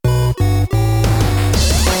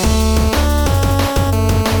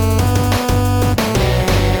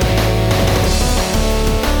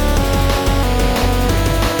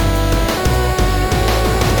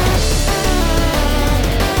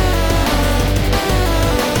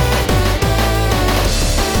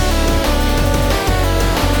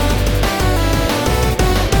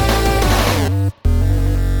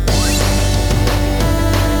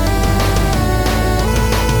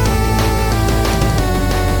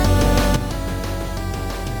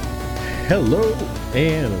Hello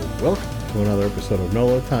and welcome to another episode of No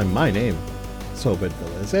Load Time. My name is Obed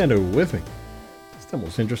Velez, and with me is the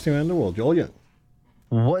most interesting man in the world, Joel Young.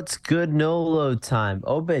 What's good, no load time?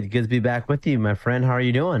 Obed, good to be back with you, my friend. How are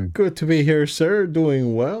you doing? Good to be here, sir.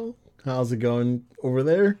 Doing well. How's it going over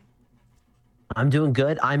there? I'm doing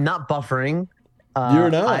good. I'm not buffering. You're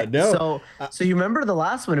not, no. So you remember the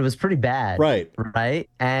last one? It was pretty bad, Right. right?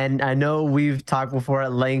 And I know we've talked before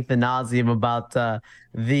at length and nauseum about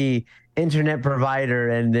the internet provider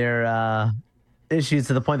and their issues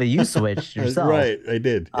to the point that you switched yourself. Right, I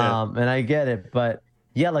did. Yeah. And I get it, but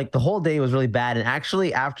yeah, like the whole day was really bad. And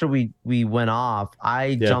actually, after we went off,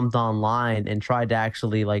 I jumped online and tried to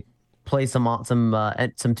actually like play some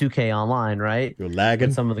 2K online, right? You're lagging.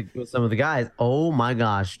 With some of the guys. Oh my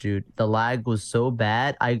gosh, dude, the lag was so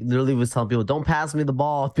bad. I literally was telling people, "Don't pass me the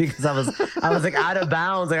ball," because I was like out of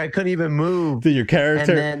bounds, like I couldn't even move. Did your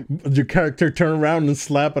character turn around and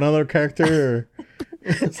slap another character? Or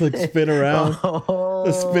it's like spin around,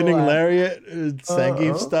 a spinning lariat,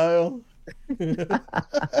 Zangief style.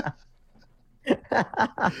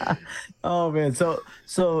 Oh man,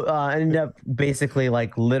 I ended up basically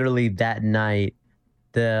like literally that night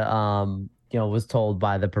the was told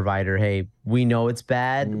by the provider, hey, we know it's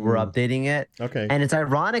bad, we're updating it. Okay. And it's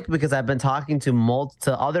ironic because I've been talking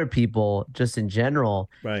to other people just in general,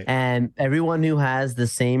 right, and everyone who has the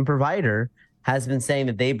same provider has been saying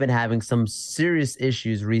that they've been having some serious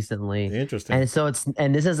issues recently. Interesting. And so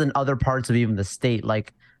this is in other parts of even the state,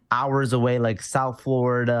 like hours away, like South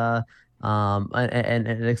Florida, and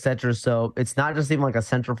etc. So it's not just even like a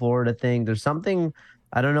Central Florida thing. There's something,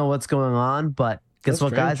 I don't know what's going on, but guess That's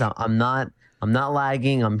what, strange. guys? I'm not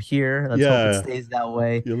lagging. I'm here. Let's hope it stays that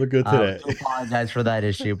way. You look good today. I apologize for that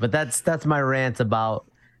issue, but that's my rant about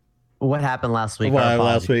what happened last week.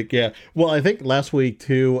 Last week, yeah. Well, I think last week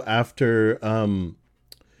too, after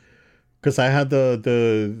because I had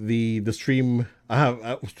the stream.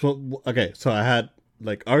 So I had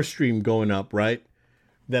like our stream going up, right?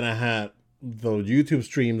 Then I had the YouTube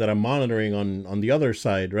stream that I'm monitoring on the other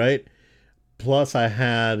side, right? Plus I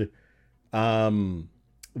had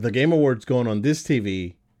the Game Awards going on this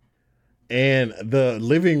TV, and the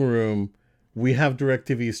living room, we have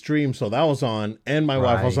DirecTV stream, so that was on, and my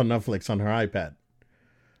wife was on Netflix on her iPad.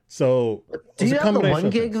 So do you have the 1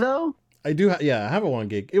 gig though? I do. I have a 1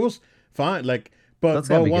 gig. It was fine. Like, but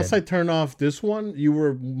once I turned off this one, you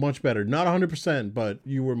were much better. Not 100%, but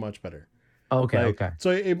you were much better. Okay. Like, okay. So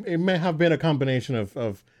it may have been a combination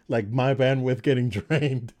of like my bandwidth getting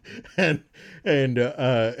drained and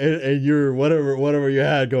your whatever you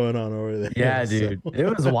had going on over there. Yeah, dude, it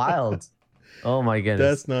was wild. Oh my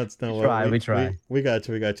goodness, that's nuts. No, we try. We got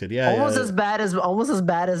you. Yeah, almost as bad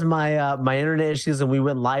as my my internet issues, and we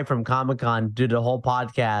went live from Comic-Con, did a whole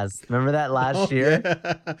podcast. Remember that last year?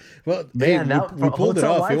 Yeah. Well, man, we pulled it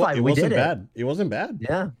off. Wi-Fi, it wasn't bad. It wasn't bad.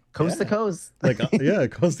 Yeah, coast to coast. Like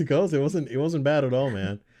coast to coast. It wasn't bad at all,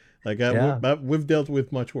 man. Like we've dealt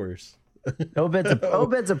with much worse. Obed's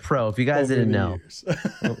a pro. If you guys didn't know,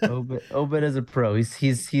 Obed is a pro.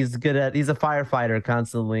 He's good at. He's a firefighter,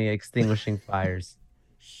 constantly extinguishing fires.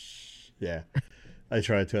 Yeah, I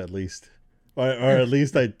tried to at least, or at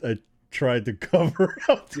least I tried to cover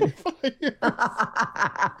up the fire.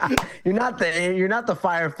 You're not the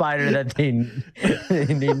firefighter that they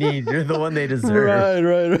need. You're the one they deserve.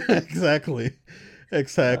 Right.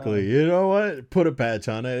 Exactly. You know what? Put a patch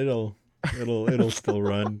on it. It'll still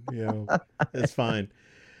run. You know, it's fine.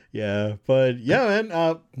 Yeah, but yeah,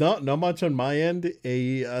 man. Not much on my end.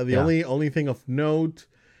 Only thing of note,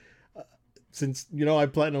 since I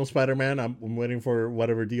platinum Spider-Man, I'm waiting for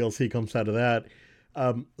whatever DLC comes out of that.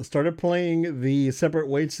 Started playing the Separate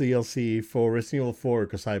Ways DLC for Resident Evil 4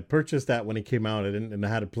 because I purchased that when it came out and I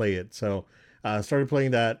had to play it. So started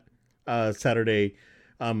playing that Saturday.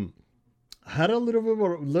 Had a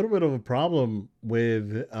little bit of a problem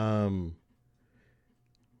with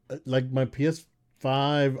like my PS5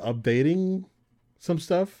 updating some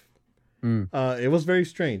stuff. It was very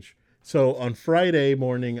strange. So on Friday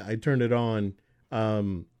morning, I turned it on,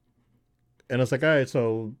 and I was like, all right,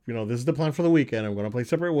 so this is the plan for the weekend. I'm gonna play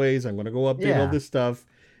Separate Ways. I'm gonna go update all this stuff,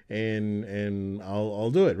 and I'll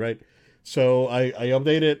do it, right? So I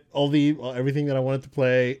updated everything that I wanted to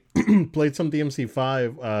play. Played some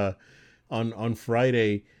DMC5 on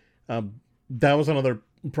Friday. That was another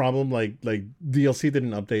problem. Like DLC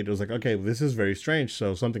didn't update. It was like, okay, this is very strange.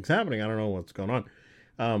 So something's happening. I don't know what's going on.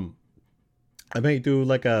 I may do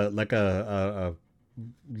like a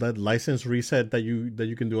license reset that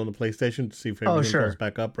you can do on the PlayStation to see if everything goes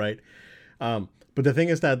back up, right? But the thing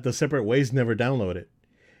is that the Separate Ways never downloaded,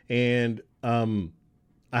 and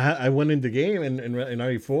I went in the game in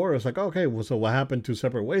RE4. I was like, okay, well, so what happened to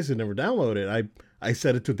Separate Ways? It never downloaded. I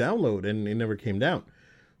set it to download and it never came down.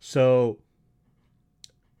 So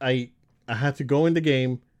I I had to go in the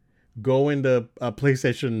game, go in the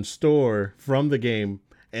PlayStation Store from the game,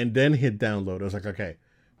 and then hit download. I was like, okay,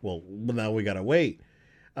 well now we gotta wait.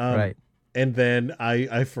 Um, Right. and then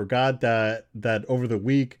I forgot that over the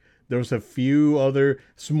week there was a few other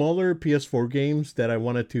smaller PS4 games that I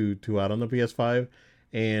wanted to add on the PS5,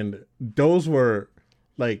 and those were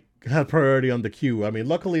like had priority on the queue. I mean,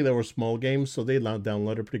 luckily they were small games, so they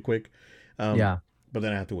downloaded pretty quick. Um, Yeah. but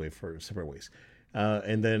then I had to wait for Separate Ways,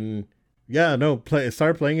 and then yeah, no,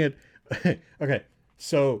 start playing it. Okay,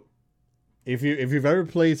 so if you've ever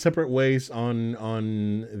played Separate Ways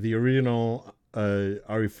on the original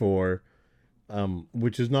RE4,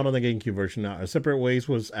 which is not on the GameCube version now, Separate Ways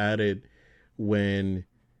was added when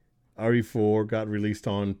RE4 got released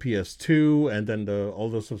on PS2, and then all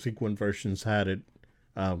the subsequent versions had it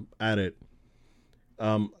added.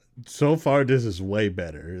 Um, so far, this is way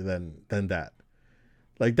better than that.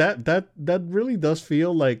 Like that really does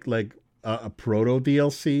feel like a proto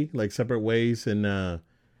DLC, like Separate Ways in the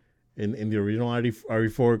original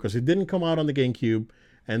RE4, because it didn't come out on the GameCube,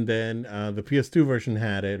 and then the PS2 version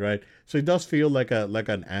had it, right? So it does feel like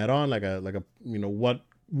an add-on, like a what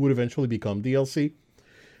would eventually become DLC.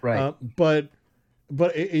 Right. But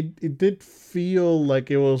it did feel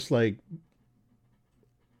like it was like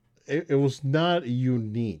it was not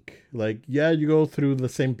unique. Like yeah, you go through the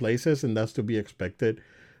same places, and that's to be expected.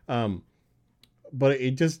 Um, but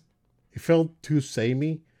it felt too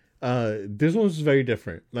samey. This one's very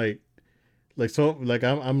different. Like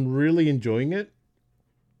I'm really enjoying it,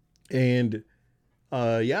 and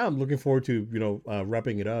yeah, I'm looking forward to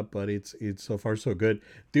wrapping it up. But it's so far so good,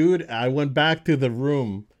 dude. I went back to the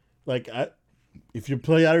room. Like if you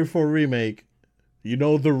play RE4 remake, you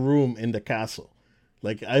know the room in the castle.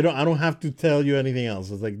 Like I don't have to tell you anything else.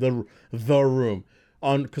 It's like the room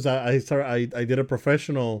on because I did a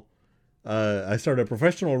professional. I started a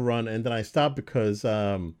professional run, and then I stopped because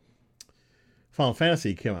Final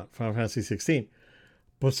Fantasy came out, Final Fantasy 16.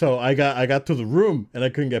 But so I got to the room and I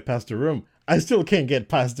couldn't get past the room. I still can't get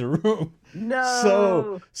past the room.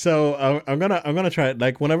 So No. I'm gonna try it.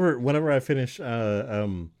 Like whenever I finish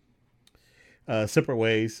Separate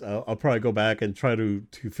Ways, I'll probably go back and try to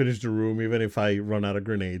finish the room, even if I run out of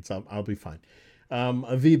grenades. I'll be fine.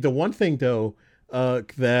 The one thing though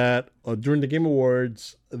that during the Game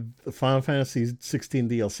Awards, the Final Fantasy 16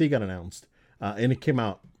 DLC got announced, and it came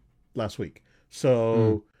out last week. Mm.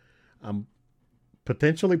 So I'm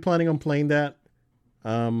potentially planning on playing that,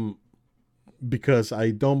 um, because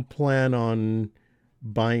I don't plan on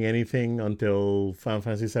buying anything until Final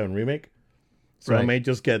Fantasy 7 Remake. So I Right. may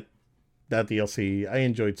just get that DLC. I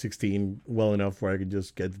enjoyed 16 well enough where I could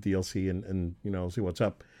just get the DLC and see what's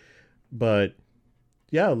up. But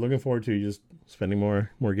yeah, looking forward to just spending more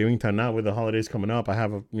gaming time now with the holidays coming up. I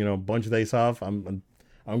have a bunch of days off. I'm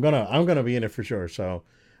gonna be in it for sure. So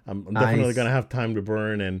I'm definitely gonna Nice. have time to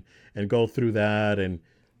burn and go through that and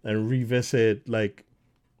revisit like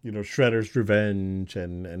Shredder's Revenge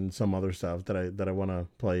and some other stuff that I want to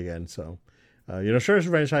play again. So Shredder's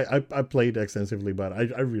Revenge I played extensively, but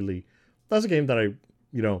I really that's a game that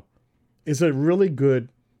you know it's a really good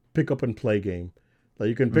pick up and play game. Like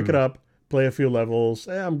you can pick it Mm. up, play a few levels,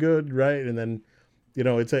 I'm good, right? And then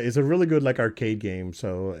it's a really good like arcade game,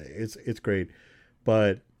 so it's great.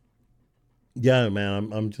 But yeah,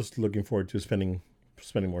 man, I'm just looking forward to spending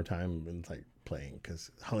more time and like playing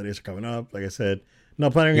because holidays are coming up. Like I said,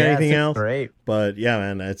 not planning on Yeah, it anything seems else, great. but yeah,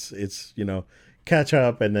 man, it's catch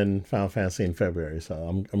up and then Final Fantasy in February,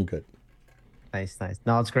 so I'm good. Nice, nice.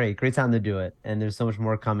 No, it's great. Great time to do it. And there's so much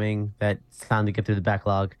more coming that it's time to get through the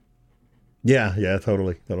backlog. Yeah,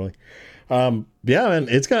 totally. Yeah, man,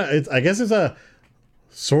 it's I guess it's a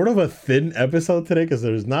sort of a thin episode today because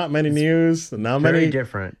there's not many It's news, not very many,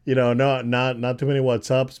 different. not too many what's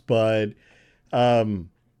ups, but um,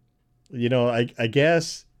 I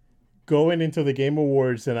guess going into the Game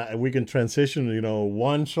Awards and we can transition.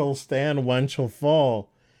 One shall stand, one shall fall.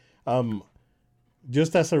 Um,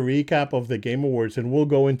 just as a recap of the Game Awards, and we'll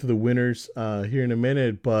go into the winners here in a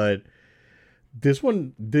minute, but this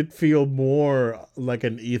one did feel more like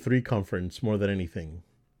an E3 conference more than anything.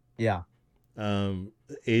 Yeah. Um,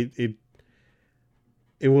 it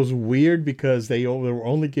was weird because they were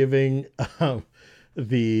only giving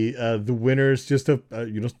the winners just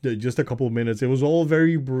a couple of minutes. It was all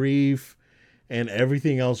very brief, and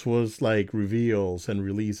everything else was like reveals and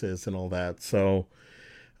releases and all that. So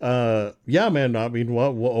yeah, man. I mean, what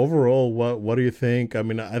overall, what do you think? I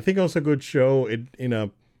mean, I think it was a good show. It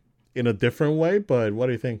in a different way. But what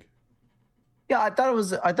do you think? Yeah, I thought it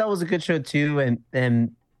was a good show too,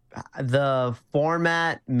 and the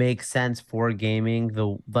format makes sense for gaming.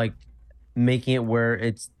 The like making it where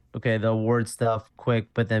it's okay, the award stuff quick,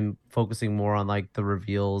 but then focusing more on like the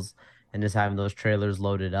reveals and just having those trailers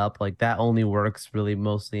loaded up. Like that only works really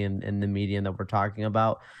mostly in the medium that we're talking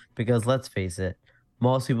about. Because let's face it,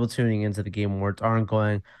 most people tuning into the Game Awards aren't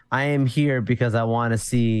going, I am here because I want to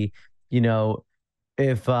see, you know,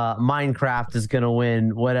 if Minecraft is gonna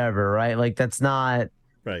win, whatever, right? Like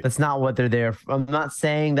Right. that's not what they're there for. I'm not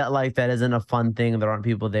saying that like that isn't a fun thing. There aren't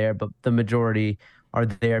people there, but the majority are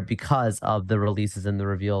there because of the releases and the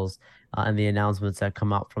reveals and the announcements that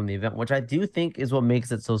come out from the event, which I do think is what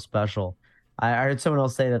makes it so special. I heard someone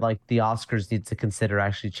else say that like the Oscars need to consider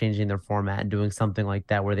actually changing their format and doing something like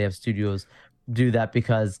that where they have studios do that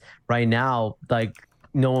because right now, like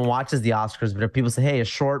no one watches the Oscars, but if people say, "Hey, a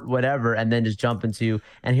short whatever," and then just jump into,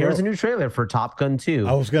 and here's a Bro, new trailer for Top Gun I 2,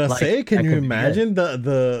 was gonna like say, can that you could be good, imagine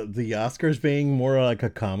the Oscars being more like a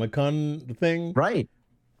Comic-Con thing? right?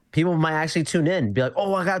 People might actually tune in, be like,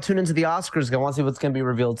 "Oh, I got to tune into the Oscars. I want to see what's going to be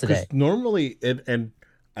revealed today." Because normally, and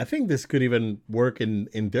I think this could even work in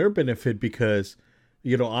their benefit because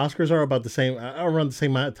Oscars are about the same around the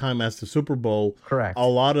same time as the Super Bowl. A Correct.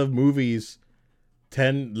 lot of movies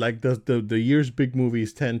tend like the year's big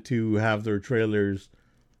movies tend to have their trailers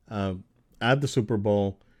um, at the Super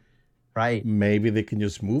Bowl. Right. Maybe they can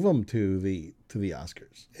just move them to the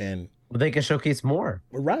Oscars and Well, they can showcase more.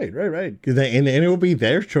 right. 'Cause and it will be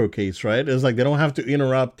their showcase, right? It's like they don't have to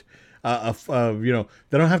interrupt. They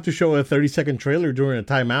don't have to show a 30-second trailer during a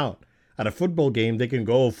timeout at a football game. They can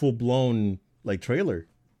go a full blown like trailer,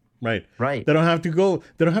 right? Right. They don't have to go.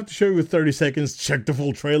 They don't have to show you 30 seconds. Check the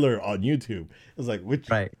full trailer on YouTube. It's like which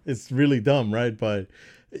Right. it's really dumb, right? But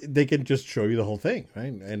they can just show you the whole thing,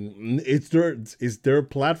 right? And it's their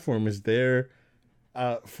platform is there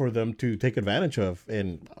for them to take advantage of,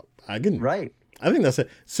 and I can. Right. I think that's it,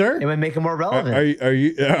 It sir. would make it more Are relevant.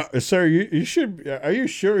 you sir? You should. Are you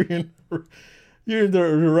sure you're in the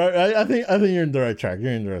right? I think you're in the right track.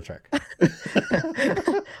 You're in the right track.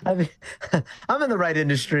 I mean, I'm in the right You're in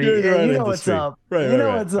industry. the right You know what's industry. up. Right, You right, know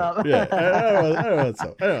right, what's right. up. Yeah, I know what's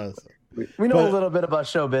up. I know what's up. We know a But little bit about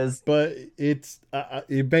showbiz,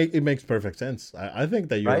 it makes perfect sense. I think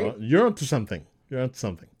that right? you're onto something. You're onto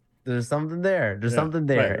something. There's something there. There's Yeah. something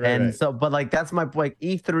Right. there. Right. And Right. so, but like that's my like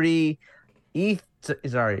E3, E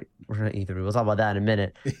sorry, we're not E3. We'll talk about that in a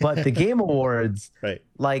minute. But the Game Awards, Right.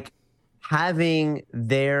 like having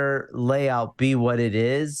their layout be what it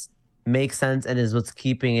is makes sense and is what's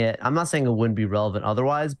keeping it. I'm not saying it wouldn't be relevant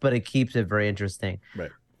otherwise, but it keeps it very interesting.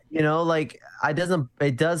 Right. Like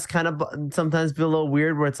it does kind of sometimes feel a little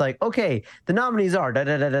weird where it's like, okay, the nominees are da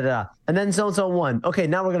da da da da, and then so and so won. Okay,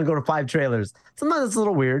 now we're gonna go to 5 trailers. Sometimes it's a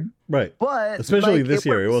little weird, Right. but Especially like this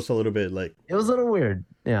year, it works. was a little bit like It was a little weird.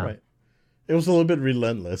 Yeah. right. It was a little bit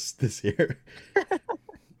relentless this year,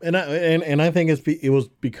 and I think it was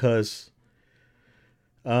because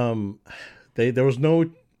um there was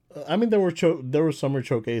no. I mean, there were summer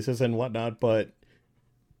showcases and whatnot, but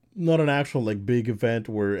not an actual like big event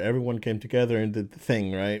where everyone came together and did the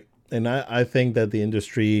thing, right? And I think that the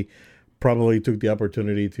industry probably took the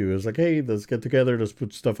opportunity to, it's like, hey, let's get together, let's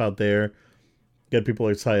put stuff out there, get people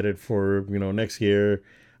excited for next year.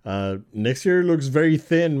 Next year looks very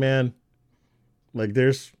thin, man. Like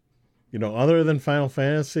there's other than Final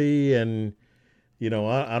Fantasy and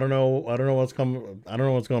I don't know what's coming. I don't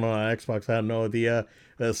know what's going on Xbox. I have no idea.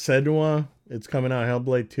 Senua, it's coming out,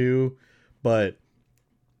 Hellblade 2, but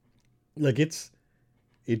like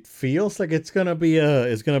it feels like it's gonna be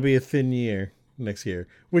a thin year next year,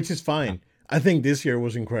 which is fine. I think this year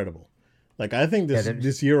was incredible. Like I think Yeah,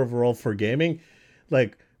 this year overall for gaming,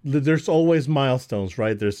 like there's always milestones,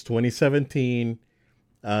 right? There's 2017.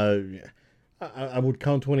 Uh, I would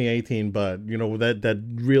count 2018, but that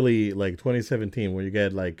really like 2017 where you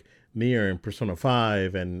get like Nier and Persona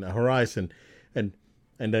 5 and Horizon, and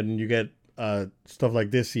and then you get stuff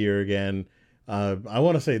like this year again. I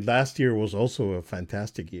want to say last year was also a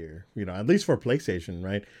fantastic year, at least for PlayStation,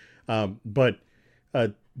 right? But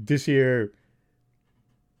this year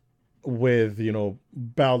with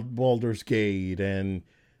Baldur's Gate and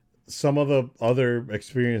some of the other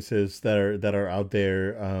experiences that are out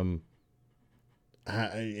there,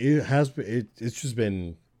 it's just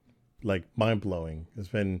been like mind blowing. It's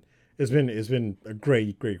been a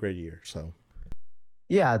great year. So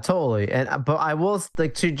yeah, totally. And but I will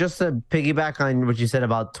like to just to piggyback on what you said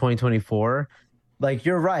about 2024. Like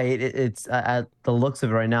you're right. It's at the looks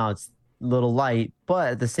of it right now, it's a little light, but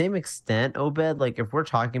at the same extent, Obed, like if we're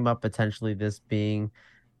talking about potentially this being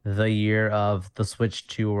the year of the Switch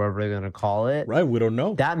 2, or whatever they're gonna call it, Right. We don't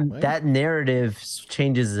know. that Right. that narrative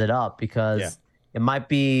changes it up Yeah. because it might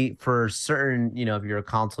be for certain, if you're a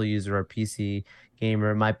console user or a PC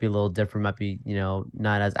gamer, it might be a little different, might be,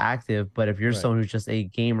 not as active. But if you're Right. someone who's just a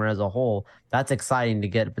gamer as a whole, that's exciting to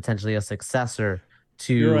get potentially a successor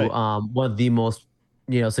You're to right. one of the most,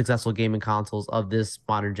 successful gaming consoles of this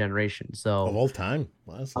modern generation. Of So all time, of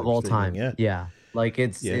all honestly speaking. time. Yeah. Yeah. Like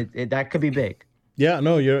Yeah. that could be big. Yeah.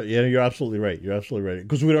 No, you're absolutely right. You're absolutely right.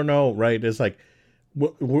 Because we don't know, right? It's like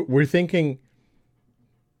we're thinking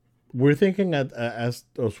as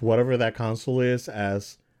whatever that console is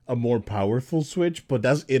as a more powerful Switch, but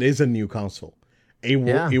it is a new console.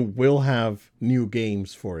 Yeah, It will have new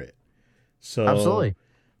games for it. So, absolutely.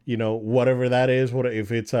 whatever that is, what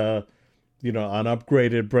if it's an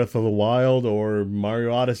upgraded Breath of the Wild or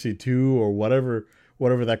Mario Odyssey 2 or whatever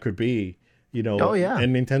that could be, Oh yeah.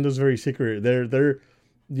 and Nintendo's very secret. They're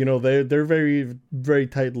very very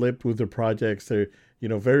tight-lipped with their projects.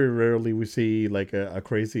 Very rarely we see like a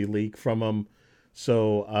crazy leak from them.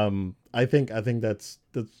 So, I think that's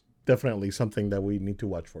definitely something that we need to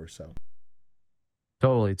watch for. So,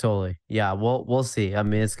 Totally, totally. Yeah, we'll see. I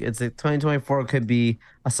mean, it's 2024 could be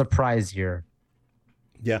a surprise year.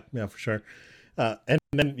 yeah, yeah, for sure. And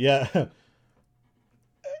then yeah,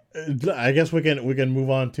 I guess we can move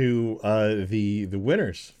on to the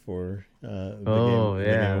winners for Oh the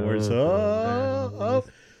game yeah. awards. Oh,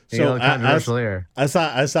 man. So Controversial here. as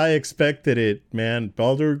I expected it, man.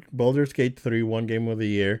 Baldur's Gate 3 won Game of the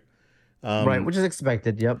Year. Right, Um, which is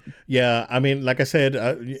expected. Yep. yeah, I mean, like I said,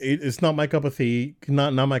 it's not my cup of tea,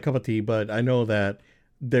 not my cup of tea, but I know that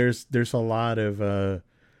there's a lot of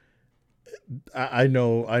I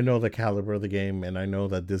know the caliber of the game, and I know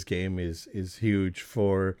that this game is huge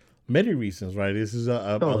for many reasons, right? This is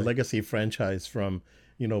a Totally. legacy franchise from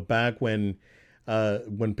back when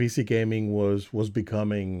PC gaming was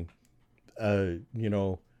becoming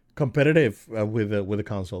competitive with the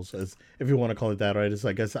consoles, as if you want to call it that, right? It's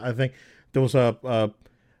like I think there was a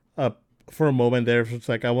for a moment there, it's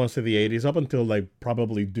like I want to say the 80s up until like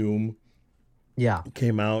probably Doom Yeah.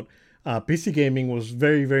 came out. PC gaming was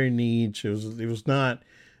very very niche. It was not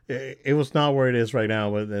where it is right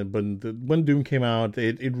now. But when Doom came out,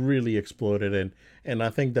 it really exploded, and I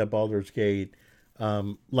think that Baldur's Gate,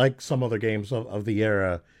 like some other games of the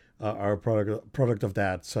era, are a product of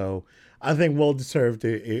that. So I think well deserved,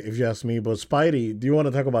 if you ask me. But Spidey, do you want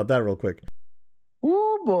to talk about that real quick?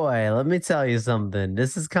 Oh boy, let me tell you something.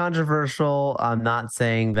 This is controversial. I'm not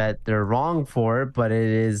saying that they're wrong for it, but it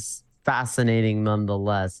is fascinating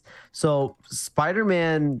nonetheless. So,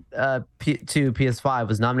 Spider-Man 2 PS5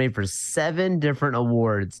 was nominated for 7 different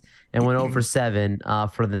awards and went over 7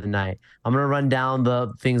 for the night. I'm gonna run down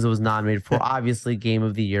the things it was nominated for. Obviously, Game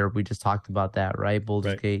of the Year. We just talked about that, right?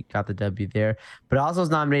 Baldur's Right. Gate got the W there, but it also was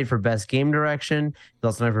nominated for Best Game Direction. It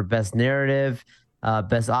was also nominated for Best Narrative,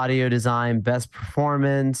 best audio design, best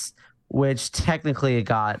performance, which technically it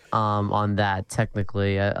got on that.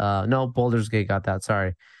 Technically, no, Baldur's Gate got that.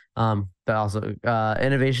 Sorry, but also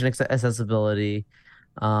innovation, accessibility,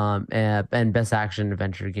 and best action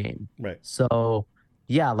adventure game. Right. So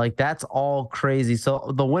yeah, like that's all crazy.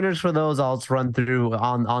 So the winners for those, I'll just run through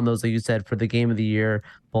on those, like you said, for the game of the year,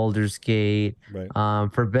 Baldur's Gate. Right.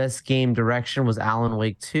 For best game direction was Alan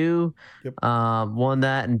Wake 2. Yep. Won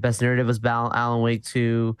that, and best narrative was Alan Wake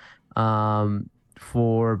 2.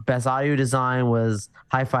 For best audio design was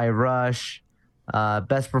Hi-Fi Rush.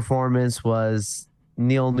 Best performance was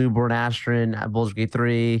Neil Newborn Astron at Baldur's Gate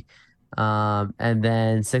 3. And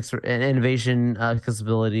then innovation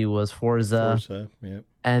accessibility was Forza. Forza. Yeah.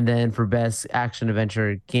 And then for best action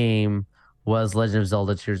adventure game was Legend of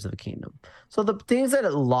Zelda Tears of the Kingdom. So the things that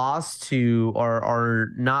it lost to are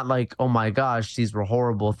not like, oh my gosh, these were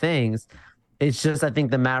horrible things. It's just, I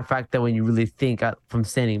think, the matter of fact that when you really think from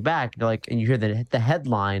standing back, you're like, and you hear the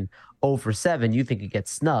headline 0 for 7, you think it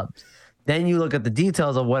gets snubbed. Then you look at the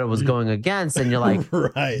details of what it was going against, and you're like,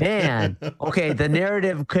 Right. man, okay, the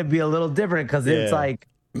narrative could be a little different because it's Yeah. like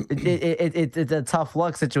it's a tough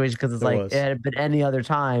luck situation because it's It like was. it had been any other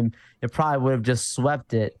time, it probably would have just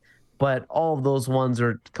swept it. But all of those ones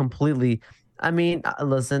are completely. I mean,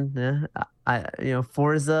 listen,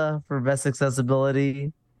 Forza for best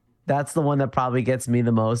accessibility, that's the one that probably gets me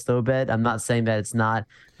the most, Obed. I'm not saying that it's not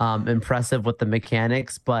impressive with the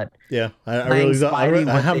mechanics, but Yeah. I playing really don't. Spidey,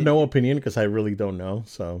 I have no opinion because I really don't know.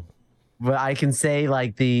 So but I can say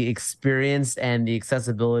like the experience and the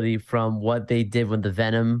accessibility from what they did with the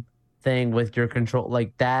Venom thing with your control,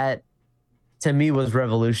 like that to me was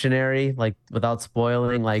revolutionary. Like without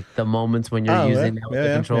spoiling, like the moments when you're oh yeah using that with yeah the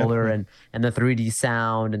yeah yeah, controller yeah. and the 3D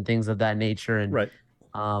sound and things of that nature. And Right.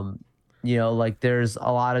 Um, like there's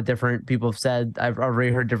a lot of different people have said, I've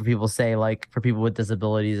already heard different people say, like for people with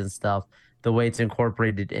disabilities and stuff, the way it's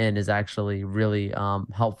incorporated in is actually really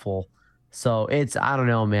helpful. So I don't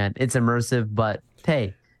know, man, it's immersive, but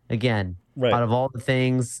hey, again, Right. out of all the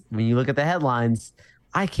things, when you look at the headlines,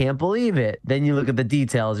 I can't believe it. Then you look at the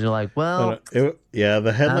details, you're like, well, Yeah,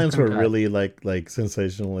 the that's headlines some were cut. really like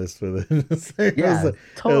sensationalist with it. Yeah, It was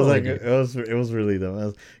totally, like dude. it was really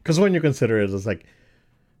dumb. Because when you consider it, it's like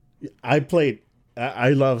I played. I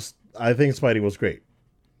love. I think Spidey was great.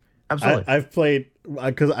 Absolutely. I've played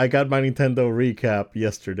because I got my Nintendo recap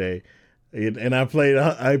yesterday, and I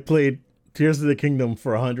played Tears of the Kingdom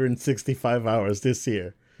for 165 hours this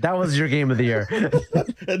year, That was your game of the year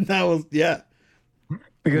and that was yeah. I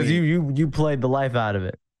because mean, you played the life out of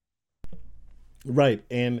it. right,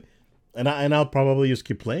 and I'll probably just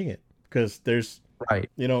keep playing it because there's Right.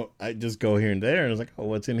 I just go here and there and it's like, oh,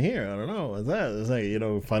 what's in here? I don't know. What's that? It's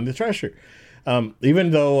like, find the treasure.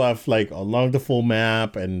 Even though I've like unlocked the full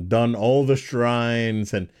map and done all the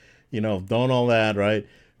shrines and, done all that, right?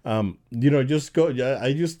 Just go.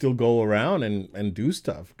 I just still go around and do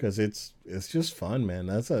stuff because it's just fun, man.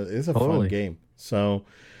 It's a fun Totally. game. So,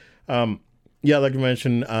 um, yeah, like you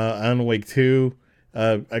mentioned, Alan Wake 2,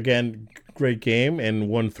 again, great game and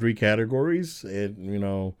won three categories.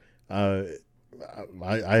 Uh,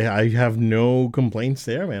 I have no complaints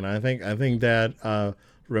there, man. I think that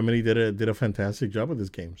Remedy did a fantastic job with this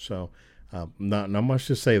game. So not much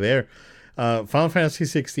to say there. Final Fantasy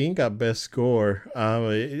 16 got best score.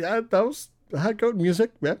 Yeah, that was had good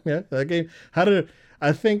music. Yeah, yeah. That game had a.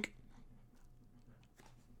 I think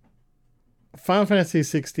Final Fantasy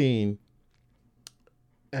 16.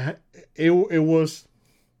 It was.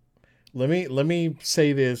 Let me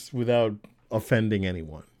say this without offending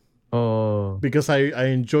anyone Oh, because I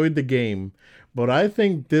enjoyed the game, but I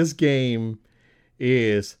think this game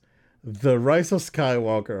is the Rise of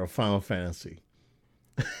Skywalker of Final Fantasy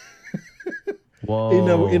in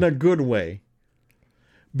whoa. a good way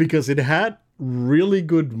because it had really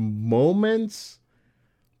good moments,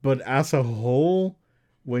 but as a whole,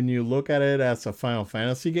 when you look at it as a Final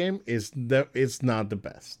Fantasy game, it's not the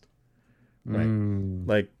best, right? Mm.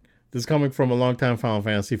 Like this coming from a longtime Final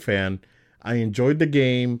Fantasy fan, I enjoyed the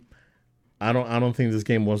game. I don't think this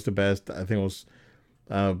game was the best.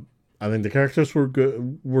 Uh, I think the characters were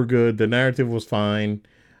good. Were good. The narrative was fine.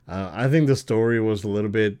 I think the story was a little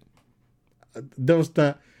bit. There was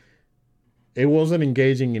not. It wasn't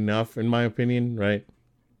engaging enough, in my opinion, right?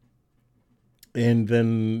 And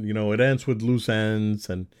then it ends with loose ends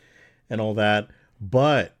and all that.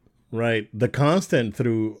 But right, the constant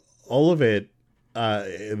through all of it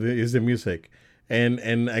is the music, and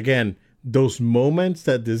again, those moments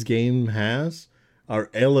that this game has are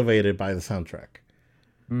elevated by the soundtrack.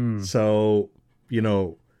 Mm. So you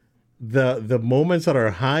know the moments that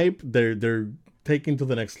are hype, they're taken to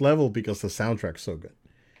the next level because the soundtrack's so good.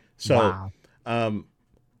 So Wow. um,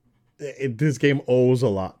 this game owes a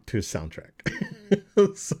lot to soundtrack.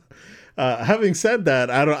 So, having said that,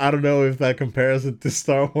 I don't know if that comparison to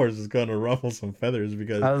Star Wars is going to ruffle some feathers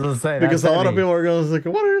because I was gonna say that's because a lot of heavy. people are going to say,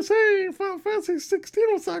 "What are you saying? Final Fantasy 16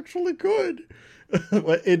 was actually good."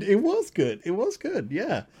 But it was good. It was good.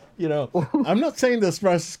 Yeah. I'm not saying this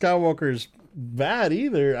Rise of Skywalker is bad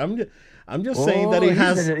either. I'm just saying that Oh, it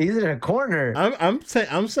has. he's in a corner. I'm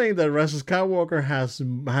saying that Rise of Skywalker has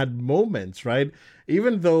had moments, right?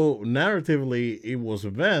 Even though narratively it was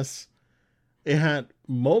a mess, it had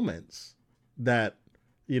moments that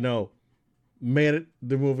you know made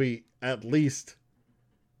the movie at least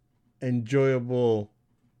enjoyable.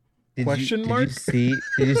 Question Did you mark? see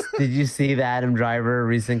did you see the Adam Driver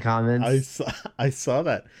recent I comments? saw I saw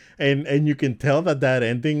that, and you can tell that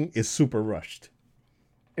ending is super rushed,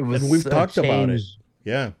 It and was we've a talked about it. change.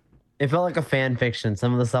 Yeah, It felt like a fan fiction.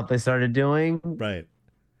 Some of the stuff they started doing, right.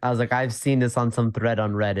 I was like, I've seen this on some thread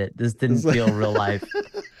on Reddit. This It's didn't like, feel real life.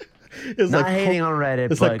 it's Not like hating on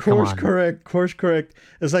Reddit, it's like but come course on. correct, course correct.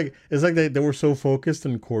 It's like they were so focused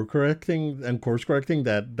on course correcting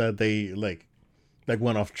that they like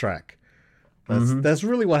went off track. That's Mm-hmm. that's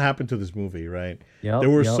really what happened to this movie, right? They Yep,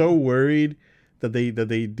 were yep. so worried that they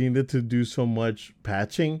needed to do so much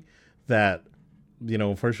patching that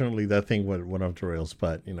unfortunately that thing went off the rails.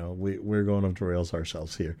 But we're going off the rails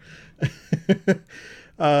ourselves here.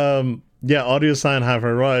 Yeah, audio sign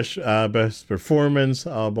Hi-Fi Rush, best performance,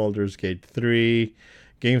 Baldur's Gate 3,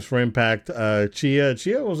 Games for Impact,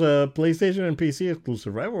 Chia was a PlayStation and PC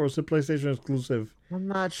exclusive, right? Or was it PlayStation exclusive? I'm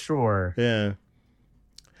not sure. Yeah.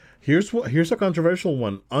 Here's a controversial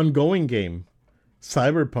one. Ongoing game.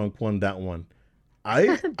 Cyberpunk won that one. I I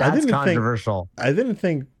That's didn't think controversial. I didn't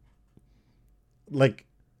think like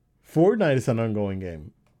Fortnite is an ongoing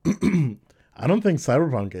game. I don't think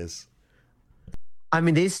Cyberpunk is. I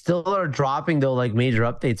mean, they still are dropping though, like major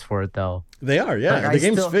updates for it though. They are, Like yeah. The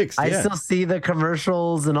game's fixed, I yeah. still see the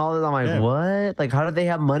commercials and all that. I'm like, Yeah. what? Like, how did they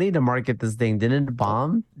have money to market this thing? Didn't it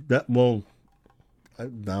bomb? That well,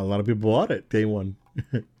 not a lot of people bought it day one.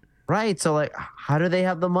 Right. So like, how do they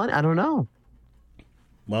have the money? I don't know.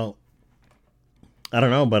 Well, I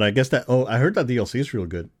don't know, but I guess that. Oh, I heard that DLC is real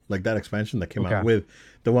good. Like that expansion that came out with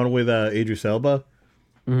the one with Idris Elba.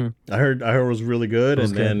 I heard it was really good,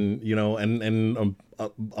 and then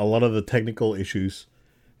a lot of the technical issues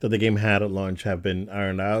that the game had at launch have been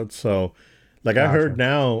ironed out. So, like I heard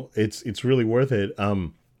now, it's really worth it.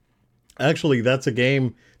 Actually, that's a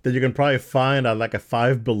game that you can probably find at like a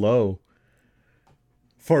Five Below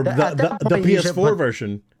for the PS4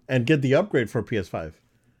 version and get the upgrade for PS5.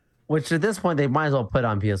 Which at this point they might as well put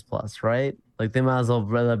on PS Plus, right? Like they might as well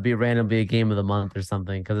rather be randomly a game of the month or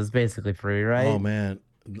something because it's basically free, right? Oh man,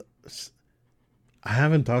 I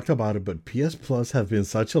haven't talked about it, but PS Plus have been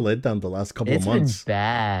such a letdown the last couple of months. It's been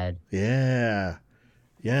bad. Yeah,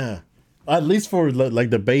 yeah. At least for like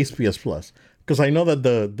the base PS Plus, because I know that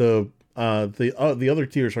the other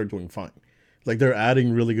tiers are doing fine. Like they're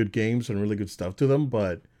adding really good games and really good stuff to them,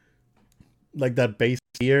 but like that base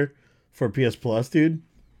tier for PS Plus, dude.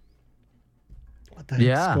 What the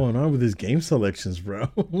heck's going on with these game selections, bro? I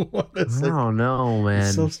don't know, man.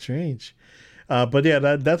 It's so strange. But yeah,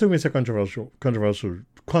 that to me is a controversial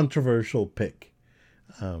pick.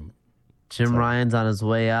 Jim Ryan's on his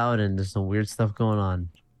way out, and there's some weird stuff going on.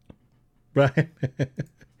 Right.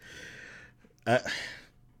 I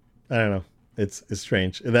don't know. It's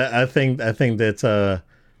strange. That I think that's yeah,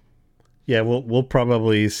 we'll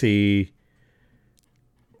probably see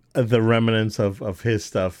the remnants of his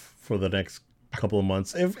stuff for the next couple of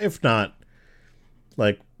months. If not,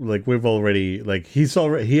 like we've already he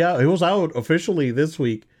was out officially this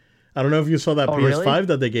week. I don't know if you saw that PS5 really?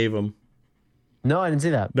 That they gave him. No, I didn't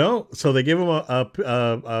see that. No, so they gave him a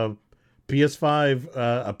PS5,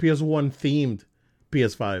 a PS1 themed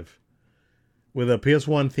PS5 with a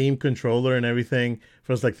PS1 themed controller and everything.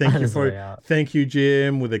 So it's like thank you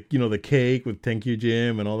Jim with the cake with thank you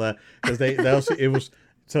Jim and all that because it was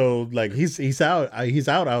so like he's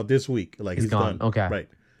out this week, like he's gone. Done. Okay, right.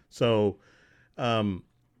 So yeah,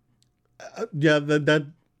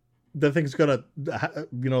 that thing's gonna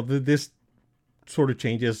this sort of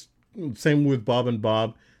changes. Same with Bob and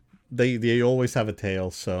Bob, they always have a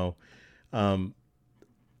tail. So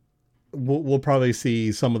we'll probably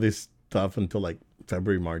see some of this stuff until like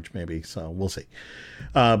February, March maybe. So we'll see.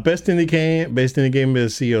 Best indie game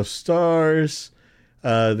is Sea of Stars.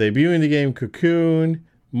 Debut indie game Cocoon.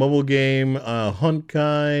 Mobile game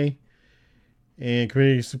Honkai. And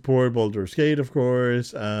community support Baldur's Gate, of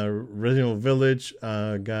course. Resident Evil Village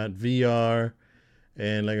got VR.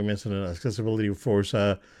 And like I mentioned, accessibility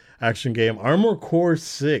Forza action game. Armored Core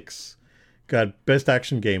 6 got best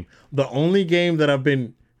action game. The only game that I've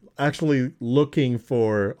been actually looking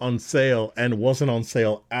for on sale and wasn't on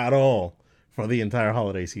sale at all for the entire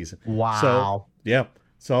holiday season. Wow. So, yeah.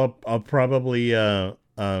 So I'll probably get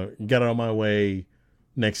on my way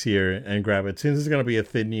next year and grab it. Since it's going to be a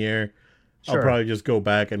thin year, sure. I'll probably just go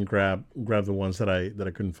back and grab the ones that I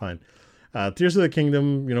couldn't find. Tears of the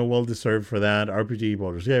Kingdom, well deserved for that. RPG,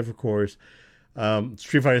 Baldur's Gate, of course.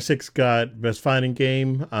 Street Fighter 6 got best fighting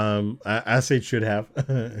game, as it should have.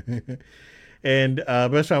 And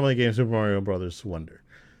best family game, Super Mario Brothers Wonder.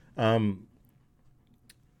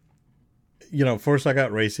 Forza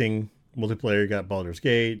got racing, multiplayer got Baldur's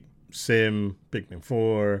Gate, Sim, Pikmin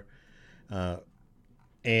 4,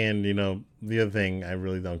 and the other thing I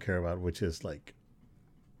really don't care about, which is like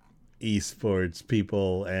esports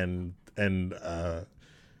people and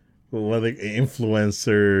whether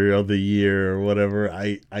influencer of the year or whatever.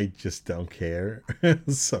 I just don't care.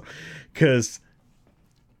 So, because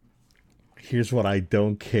here's what I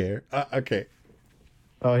don't care. Okay.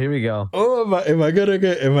 Oh, here we go. Oh, am I gonna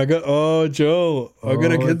get? Oh, Joe, I'm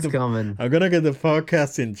gonna get the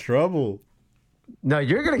podcast in trouble. No,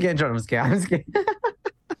 you're gonna get in trouble. I'm just kidding.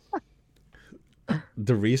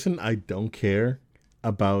 The reason I don't care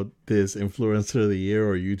about this influencer of the year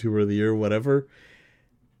or YouTuber of the year or whatever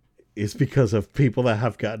is because of people that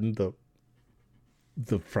have gotten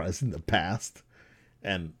the prize in the past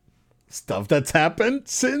and stuff that's happened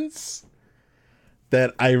since,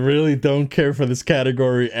 that I really don't care for this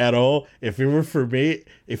category at all. If it were for me,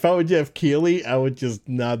 if I were Jeff Keighley, I would just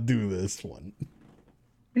not do this one.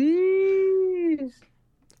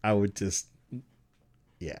 I would just,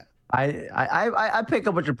 yeah. I pick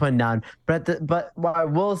up what you're putting down, but what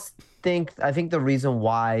I think the reason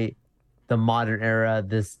why the modern era,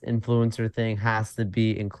 this influencer thing has to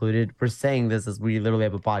be included. We're saying this as we literally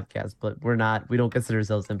have a podcast, but we don't consider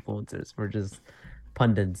ourselves influencers. We're just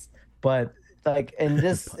pundits. But like in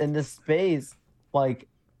this space, like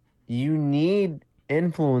you need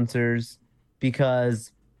influencers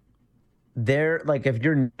because they're like if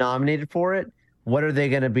you're nominated for it, what are they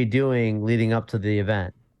going to be doing leading up to the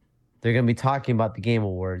event? They're going to be talking about the Game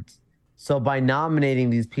Awards. So by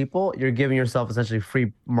nominating these people, you're giving yourself essentially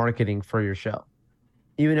free marketing for your show,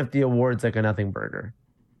 even if the award's like a nothing burger.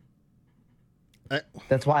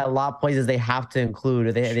 That's why a lot of places they have to include,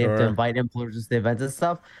 or they have to invite influencers to the events and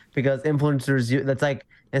stuff, because influencers, that's like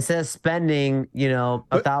instead of spending,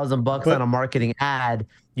 $1,000 on a marketing ad,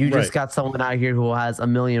 you just got someone out here who has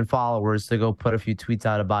 1 million followers to go put a few tweets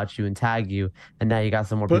out about you and tag you, and now you got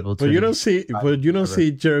some more people. But you don't see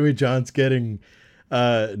Jeremy Jahns getting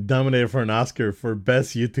nominated for an Oscar for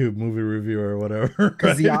best YouTube movie review or whatever.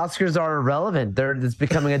 Because the Oscars are irrelevant. It's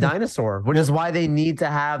becoming a dinosaur, which is why they need to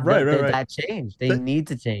have that change. They need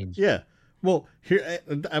to change. Yeah. Well, here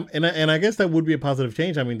and I guess that would be a positive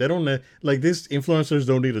change. I mean, they don't like these influencers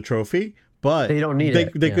don't need a trophy, but they don't need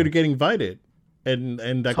it. They could get invited, and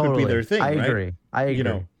that could be their thing. I agree.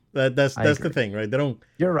 That's the thing, right? They don't.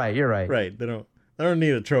 You're right. Right. They don't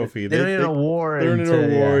need a trophy. They don't need an award. They don't need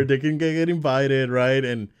an award. They can get invited, right?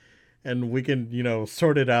 And we can,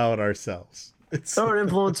 sort it out ourselves. So an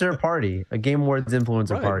influencer party, a Game Awards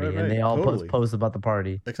influencer party, and they all post about the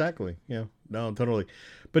party. Exactly. Yeah. No, totally.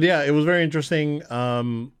 But yeah, it was very interesting. A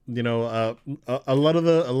lot of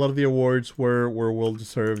the awards were well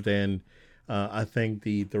deserved, and I think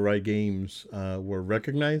the right games were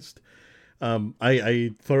recognized.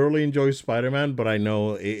 I thoroughly enjoyed Spider-Man, but I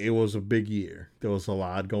know it was a big year. There was a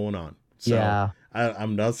lot going on. So yeah.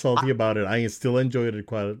 I'm not salty about it. I still enjoyed it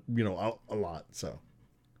quite, a lot. So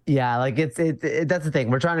yeah, like that's the thing.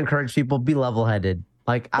 We're trying to encourage people, be level-headed.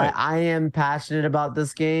 Like I am passionate about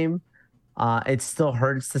this game. It still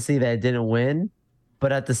hurts to see that it didn't win,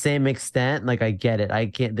 but at the same extent, like I get it.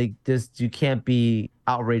 You can't be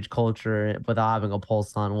outrage culture without having a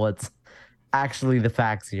pulse on what's actually the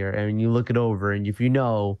facts here, and you look it over, and if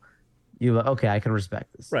you're like, okay, I can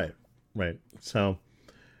respect this. Right. So,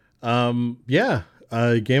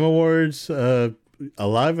 Game Awards,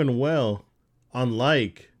 alive and well,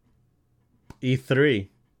 unlike E3,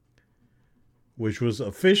 which was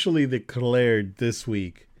officially declared this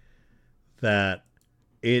week that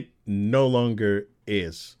it no longer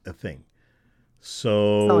is a thing.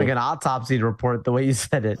 So it's not like an autopsy report the way you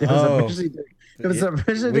said it. It was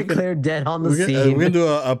officially declared dead on the scene. We're gonna do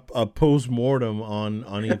a post-mortem on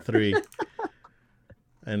E3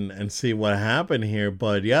 and see what happened here.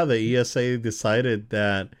 But yeah, the ESA decided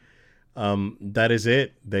that that is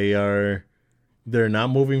it. They're not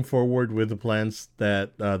moving forward with the plans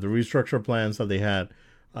that the restructure plans that they had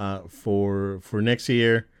for next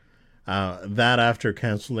year. That after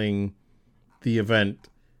canceling the event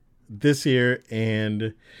this year,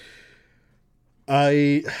 and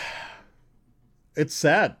it's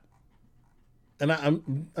sad, and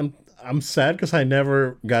I'm sad because I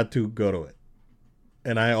never got to go to it,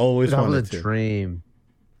 and I always wanted to. Dream,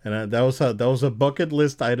 and that was a bucket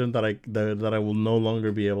list item that I will no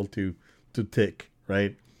longer be able to tick,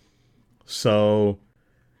 right? So,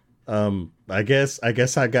 I guess I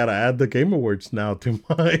gotta add the Game Awards now to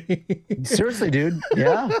my. Seriously, dude.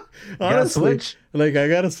 Yeah. Honestly, like I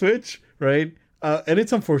gotta switch, right? And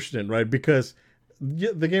it's unfortunate, right? Because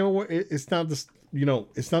the Game Award, it's not this.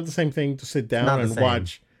 It's not the same thing to sit down and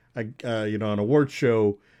watch, an award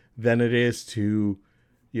show than it is to,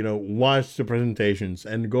 watch the presentations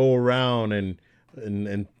and go around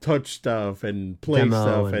and touch stuff and play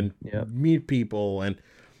stuff and meet people and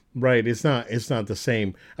right. It's not the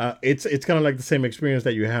same. It's kind of like the same experience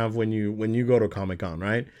that you have when you go to Comic-Con,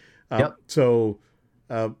 right? So,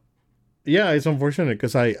 it's unfortunate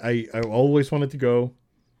because I always wanted to go,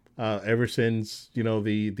 ever since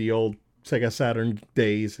the old Sega Saturn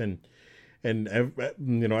days and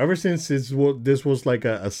ever since this was like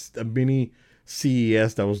a mini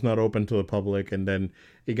CES that was not open to the public, and then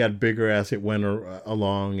it got bigger as it went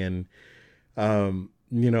along, and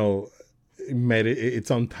it made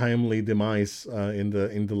its untimely demise in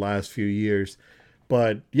the last few years.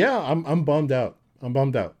 But yeah, I'm bummed out. I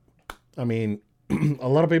mean, a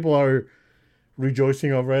lot of people are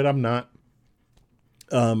rejoicing over it. I'm not.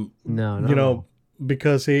 No.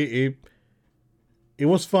 Because it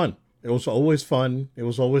was fun. It was always fun. It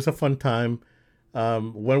was always a fun time.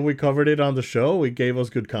 When we covered it on the show, it gave us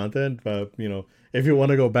good content. But if you want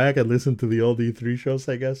to go back and listen to the old E3 shows,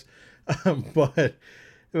 I guess. But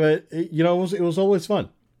it was always fun.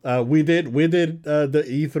 we did the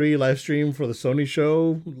E3 live stream for the Sony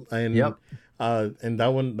show, Yep. and that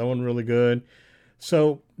one really good.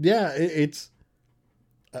 So yeah, it's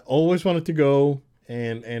I always wanted to go,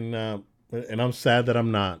 and I'm sad that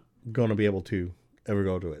I'm not gonna be able to ever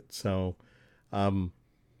go to it. So um,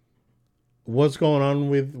 what's going on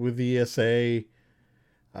with the ESA?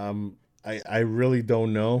 I really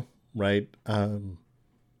don't know. Right?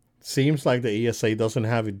 Seems like the ESA doesn't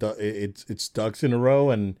have its ducks in a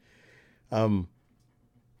row, and um,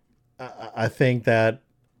 I think that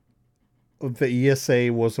the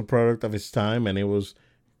ESA was a product of its time, and it was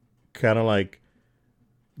kind of like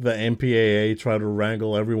the MPAA tried to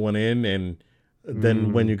wrangle everyone in, and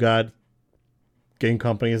then when Mm, you got game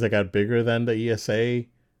companies that got bigger than the ESA,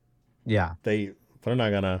 yeah. they're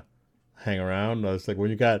not gonna hang around. It's like when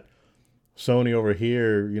you got Sony over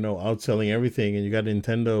here, outselling everything, and you got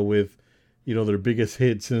Nintendo with, their biggest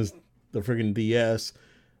hit since the freaking DS.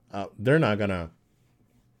 They're not gonna.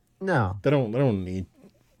 No. They don't need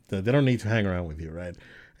to hang around with you, right?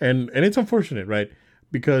 And it's unfortunate, right?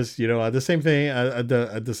 Because at the same thing at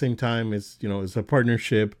the same time, it's a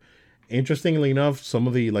partnership. Interestingly enough, some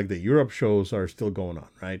of the Europe shows are still going on,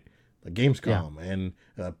 right? The Yeah. Gamescom and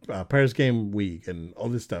Paris Game Week and all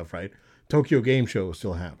this stuff, right? Tokyo Game Show is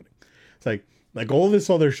still happening. It's like all this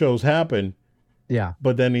other shows happen, Yeah.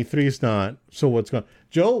 but then E3 is not. So what's going?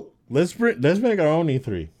 Joe, let's make our own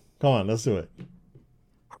E3. Come on, let's do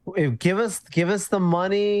it. Give us the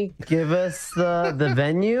money, give us the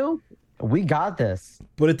venue. We got this.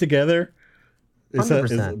 Put it together. It's a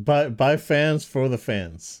is 100%. by fans for the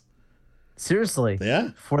fans. Seriously. Yeah.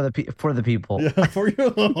 For the people. Yeah, for you.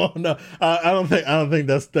 Oh, no, I don't think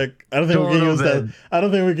that's the. I don't think we can Total use that. Ben. I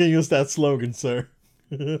don't think we can use that slogan, sir.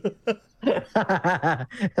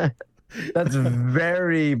 That's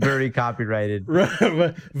very, very copyrighted.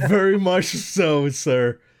 Right, very much so,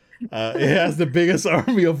 sir. It has the biggest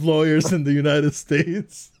army of lawyers in the United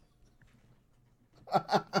States.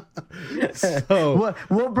 So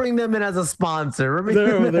We'll bring them in as a sponsor. We'll bring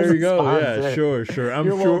them in as there a you go. Yeah, sponsor. sure, sure. I'm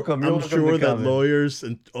You're sure. welcome. You're I'm welcome to sure that come in. lawyers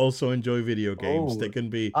also enjoy video games. They Oh, can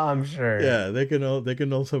be. I'm sure. Yeah, they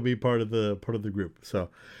can also be part of the group. So,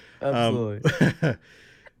 um, Absolutely.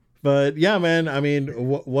 but yeah, man. I mean,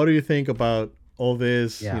 what do you think about all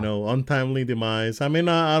this? Yeah. Untimely demise. I mean,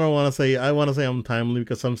 I don't want to say. I want to say untimely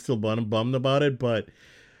because I'm still bummed about it. But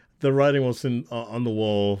the writing was on the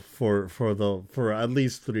wall for at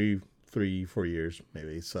least 4 years,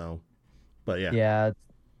 maybe. So, but yeah, Yeah,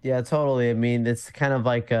 yeah, totally. I mean, it's kind of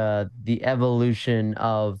like the evolution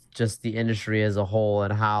of just the industry as a whole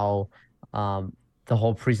and how the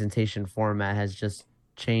whole presentation format has just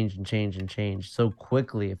changed and changed and changed so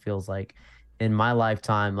quickly. It feels like in my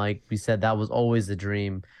lifetime, like we said, that was always the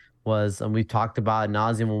dream was, and we talked about ad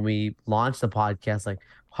nauseum when we launched the podcast, like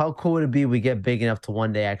how cool would it be we get big enough to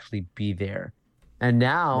one day actually be there. And right.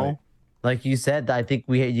 now, like you said, I think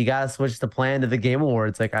you gotta switch the plan to the Game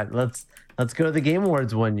Awards. Like let's go to the Game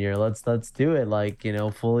Awards one year. Let's do it like,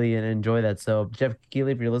 fully and enjoy that. So Jeff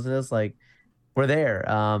Keighley, if you're listening to this, like we're there.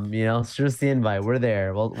 Shoot us the invite. We're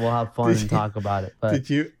there. We'll have fun and Did you? talk about it. But Did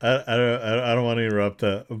you? I don't want to interrupt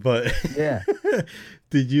that, but yeah.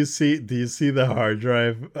 did you see the hard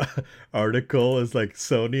drive article? It's like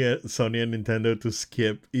Sony and Nintendo to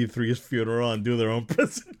skip E3's funeral and do their own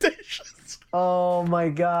presentations. Oh my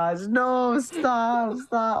gosh. No, stop,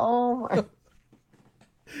 stop. Oh my,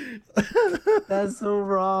 that's so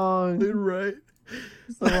wrong. Right.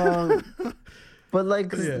 So wrong. But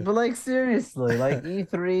Yeah. seriously, like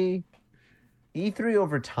E3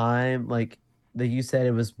 over time, like you said,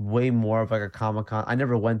 it was way more of like a Comic Con. I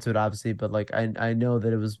never went to it, obviously, but like I know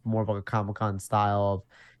that it was more of like a Comic Con style of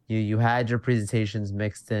you had your presentations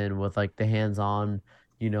mixed in with like the hands-on,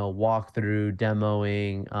 walkthrough,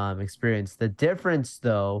 demoing, experience. The difference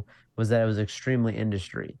though was that it was extremely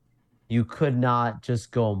industry. You could not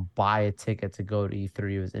just go and buy a ticket to go to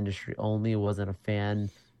E3. It was industry only. It wasn't a fan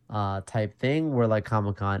type thing where like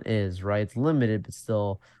Comic Con is, right? It's limited, but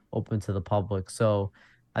still open to the public. So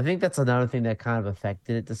I think that's another thing that kind of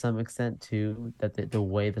affected it to some extent too, that the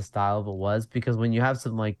way the style of it was. Because when you have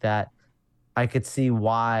something like that, I could see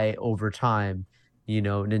why over time,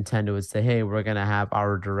 Nintendo would say, "Hey, we're gonna have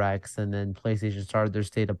our directs," and then PlayStation started their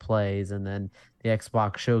state of plays, and then the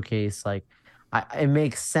Xbox showcase. Like, it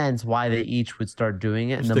makes sense why they each would start doing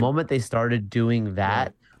it. And Just the the moment they started doing right.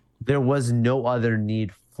 that, there was no other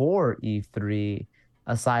need for E3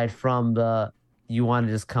 aside from the you want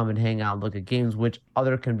to just come and hang out and look at games, which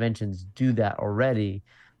other conventions do that already.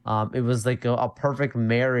 It was like a perfect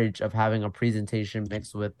marriage of having a presentation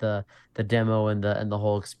mixed with the demo and the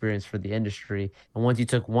whole experience for the industry. And once you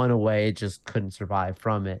took one away, it just couldn't survive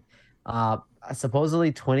from it. Uh,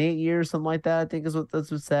 Supposedly 28 years, something like that. I think is what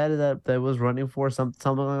said that was running for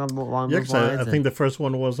something along Yeah, those 'cause I lines. think And the first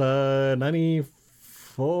one was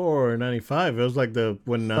 94 or 95. It was like the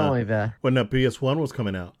something like that. when the PS1 was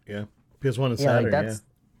coming out. Yeah. PS1 and Yeah, like Saturn,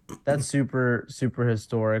 yeah. that's super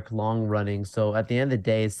historic, long running. So at the end of the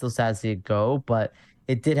day, it's still sad to see it go, but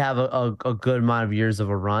it did have a good amount of years of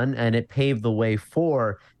a run, and it paved the way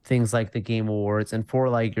for things like the Game Awards and for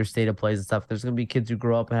like your state of plays and stuff. There's gonna be kids who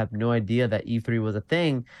grow up and have no idea that E3 was a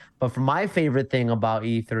thing. But for my favorite thing about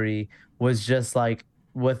E3 was just like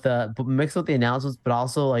with the mixed with the announcements, but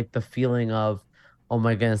also like the feeling of, oh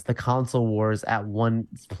my goodness, the console wars at one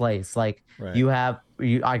place. Like Right.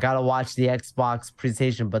 I gotta watch the Xbox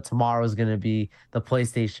presentation, but tomorrow is gonna be the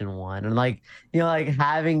PlayStation one. And like, like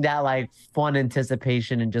having that like fun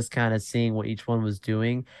anticipation and just kind of seeing what each one was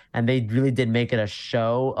doing. And they really did make it a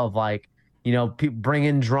show of like, bring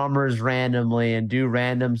in drummers randomly and do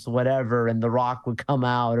randoms, whatever, and The Rock would come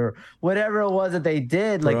out or whatever it was that they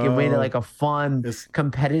did. Like it made it Bro, like a fun it's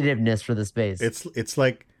competitiveness for the space. it's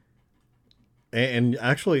like, and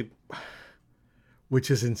actually, which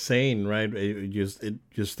is insane, right?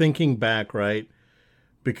 Just thinking back, right?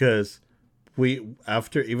 Because we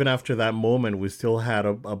even after that moment, we still had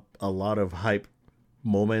a lot of hype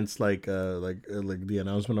moments, like the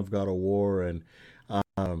announcement of God of War, and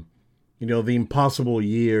the impossible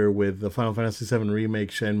year with the Final Fantasy VII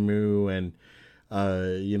remake, Shenmue, and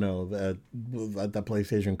that at the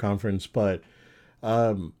PlayStation conference. But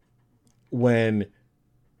when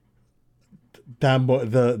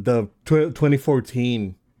the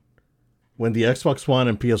 2014, when the Xbox One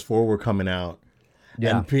and PS4 were coming out,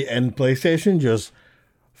 Yeah. and PlayStation just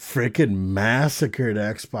freaking massacred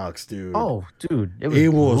Xbox, dude. Oh, dude, it was It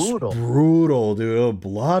was brutal. brutal, dude. A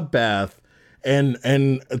bloodbath, and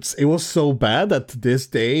it was so bad that to this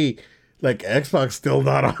day, like Xbox still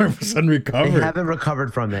not 100% They recovered. haven't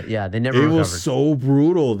recovered from it. Yeah, they never It was recovered. so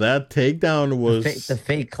brutal. That takedown The was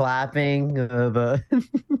fake clapping, the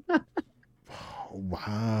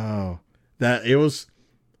wow. That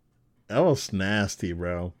was nasty,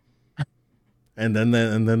 bro. And then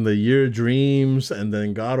the Year of Dreams, and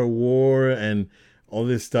then God of War, and all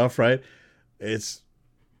this stuff, right? It's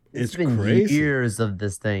it's it's been crazy. years of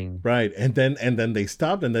this thing. Right, and then they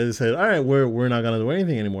stopped, and they said, "All right, we're not gonna do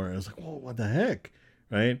anything anymore." And I was like, "Whoa, what the heck?"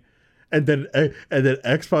 Right, and then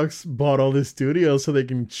Xbox bought all the studios so they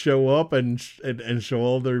can show up and show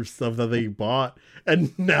all their stuff that they bought,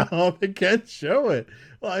 and now they can't show it.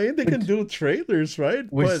 Well, I mean, they can Which do trailers,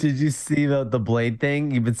 right? which But did you see the blade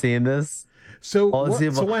thing? You've been seeing this? so All this what?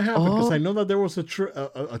 So about what happened? Because I oh know that there was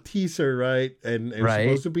a teaser, right, and it was right,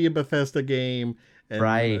 supposed to be a Bethesda game, and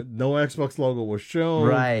right, no Xbox logo was shown.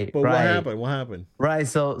 But what right. happened? What happened? Right.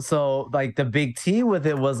 So like the big T with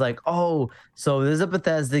it was like, oh, so there's a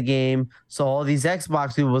Bethesda game. So all these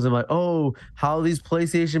Xbox people wasn't like, oh, how are these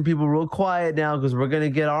PlayStation people real quiet now because we're gonna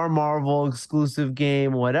get our Marvel exclusive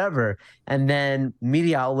game, whatever. And then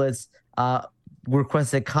media outlets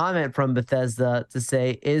requested comment from Bethesda to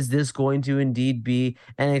say, is this going to indeed be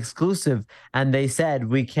an exclusive? And they said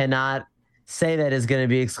we cannot say that is going to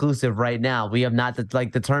be exclusive right now. We have not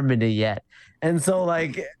like determined it yet. And so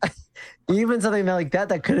like even something like that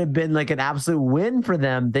could have been like an absolute win for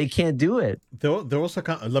them, they can't do it. There was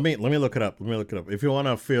let me look it up. Let me look it up. If you want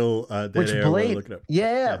to feel dead Which air, Blade, look it up.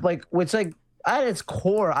 yeah, Yeah. like which like at its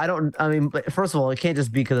core, I mean, first of all, it can't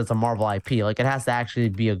just be because it's a Marvel IP. Like it has to actually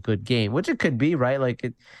be a good game, which it could be, right? Like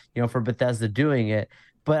it, for Bethesda doing it.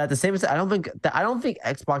 But at the same time, I don't think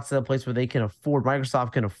Xbox is a place where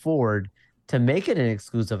Microsoft can afford to make it an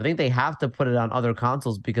exclusive. I think they have to put it on other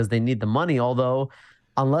consoles because they need the money. Although,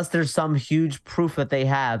 unless there's some huge proof that they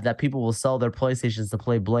have that people will sell their PlayStations to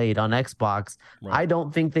play Blade on Xbox, Right. I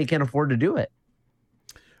don't think they can afford to do it.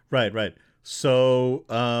 Right. Right. So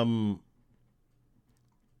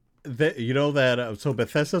you know that so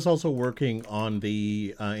Bethesda's also working on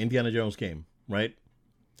the Indiana Jones game, right?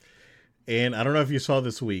 And I don't know if you saw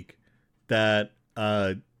this week that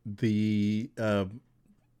the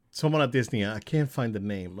someone at Disney, I can't find the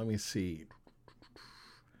name. Let me see.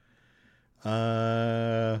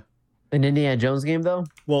 Uh An Indiana Jones game, though.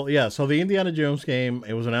 well, yeah. So the Indiana Jones game,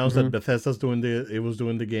 it was announced that Mm-hmm. Bethesda's doing the. It was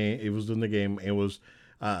doing the game. It was doing the game. It was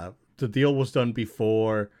the deal was done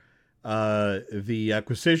before the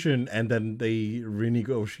acquisition, and then they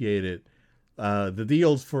renegotiated the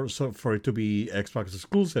deals for it to be Xbox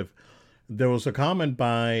exclusive. There was a comment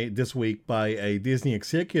by this week by a Disney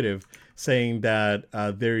executive saying that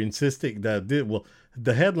they're insisting that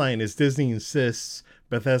the headline is Disney insists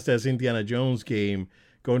Bethesda's Indiana Jones game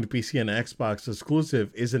going to PC and Xbox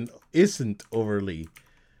exclusive isn't overly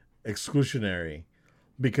exclusionary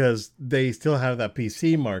because they still have that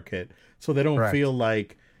PC market, so they don't Correct. feel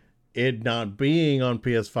like it not being on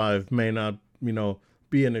PS5 may not,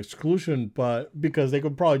 be an exclusion, but because they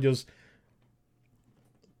could probably just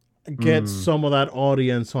get some of that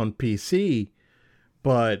audience on PC.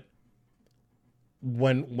 But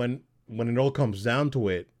when it all comes down to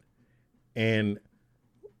it, and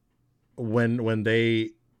when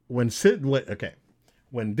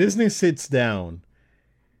Disney sits down,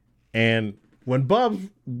 and when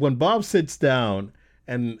Bob sits down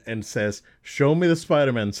and says, "Show me the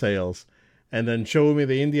Spider-Man sales," and then show me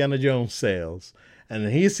the Indiana Jones sales,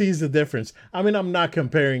 and he sees the difference. I mean, I'm not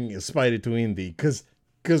comparing Spidey to Indy because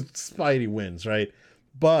Spidey wins, right?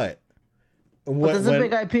 But there's a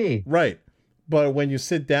big IP, right? But when you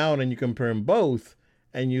sit down and you compare them both,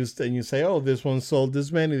 and you say, "Oh, this one sold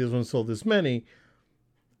this many, this one sold this many,"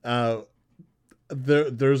 there's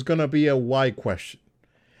gonna be a why question.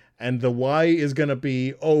 And the why is going to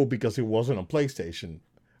be, because it wasn't on PlayStation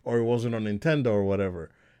or it wasn't on Nintendo or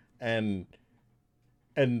whatever. And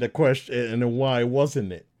the question, and the why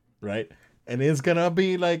wasn't it, right? And it's going to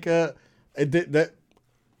be like, I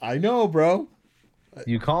know, bro.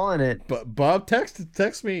 You calling it. But Bob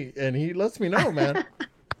texts me and he lets me know, man.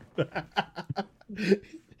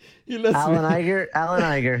 Alan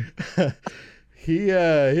Iger. He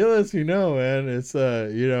lets me know, man. It's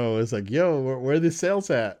it's like, yo, where are the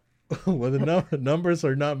sales at? Well, the numbers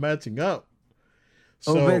are not matching up.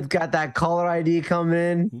 So, Obed's got that caller ID coming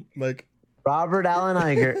in. Like Robert Allen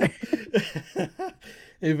Iger.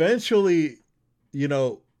 Eventually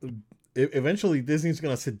Disney's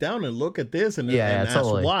gonna sit down and look at this and ask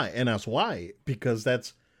totally. why, because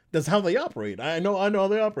that's how they operate. I know how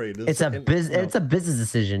they operate. It's a business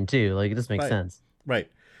decision too. Like, it just makes sense. Right.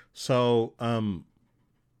 So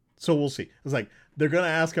we'll see. It's like they're gonna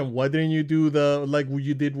ask him, why didn't you do what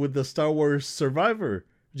you did with the Star Wars Survivor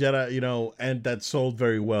Jedi, and that sold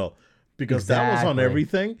very well because that was on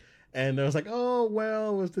everything. And I was like, oh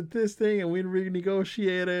well, it was this thing, and we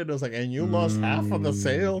renegotiated. And I was like, and you lost half of the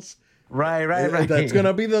sales. Right. That's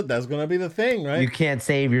gonna be the thing, right? You can't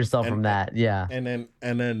save yourself from that. Yeah. And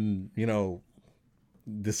then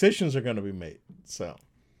decisions are gonna be made. So.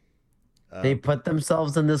 They put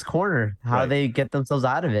themselves in this corner. How do they get themselves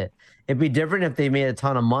out of it? It'd be different if they made a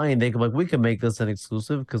ton of money. They could we can make this an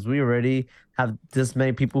exclusive because we already have this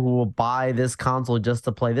many people who will buy this console just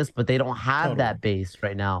to play this, but they don't have that base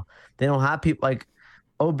right now. They don't have people like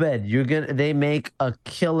Obed. They make a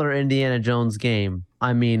killer Indiana Jones game.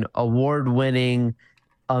 I mean, award-winning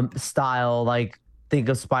style. Like, think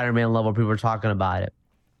of Spider-Man level. People are talking about it.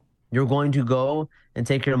 You're going to go and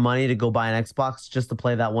take your money to go buy an Xbox just to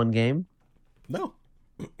play that one game? No.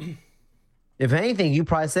 If anything, you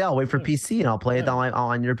probably say, "I'll wait for PC and I'll play it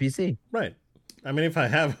on your PC." Right. I mean, if I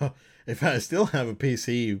still have a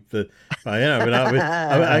PC,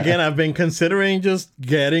 I've been considering just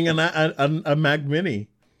getting a Mac Mini.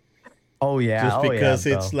 Oh yeah, just because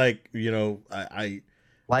it's like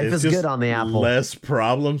life is good on the Apple. Less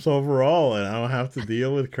problems overall, and I don't have to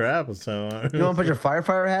deal with crap. So you don't put your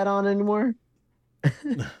firefighter hat on anymore.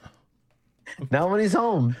 Not when he's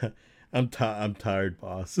home. I'm tired,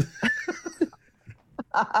 boss.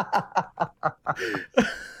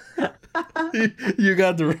 you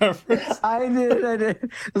got the reference. I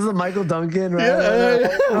did. This is Michael Duncan, right?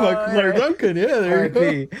 Yeah. Michael Duncan. Yeah, there you go.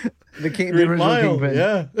 The original Kingpin.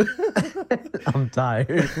 Yeah. I'm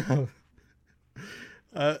tired.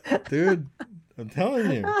 Dude, I'm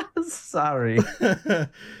telling you. Sorry.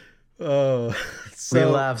 We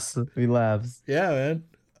laughs. Yeah,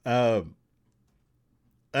 man.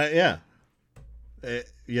 Yeah.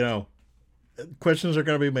 Questions are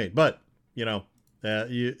going to be made, but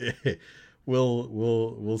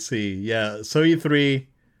we'll see. Yeah. So E3,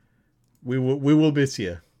 we will miss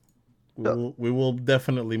you. We will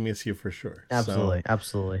definitely miss you for sure. Absolutely.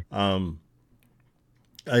 I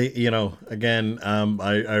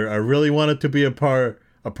really wanted to be a part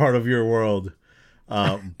of your world,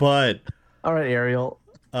 but all right, Ariel.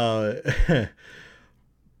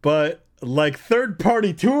 But like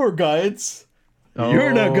third-party tour guides,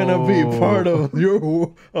 you're not gonna be part of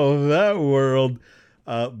that world,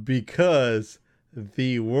 because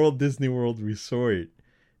the Disney World Resort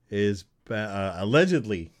is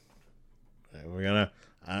allegedly. We're gonna.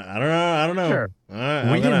 I don't know. Sure.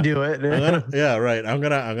 We can do it. Yeah, right. I'm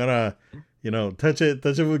gonna, touch it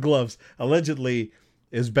with gloves. Allegedly,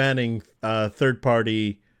 is banning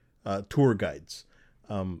third-party tour guides.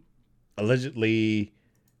 Allegedly,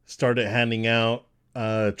 started handing out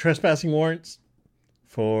trespassing warrants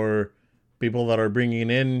for people that are bringing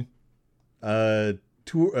in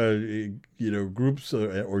tour, groups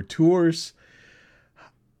or tours.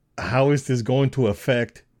 How is this going to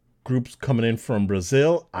affect groups coming in from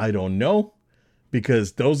Brazil? I don't know,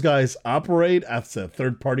 because those guys operate as a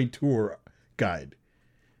third-party tour guide,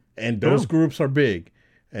 and those groups are big.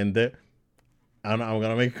 And I'm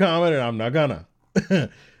gonna make a comment, and I'm not gonna.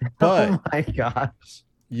 But oh my gosh,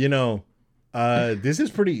 this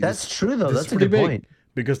is pretty. that's true though. This is That's a pretty good big point.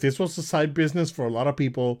 because this was a side business for a lot of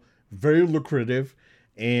people, very lucrative,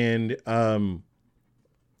 and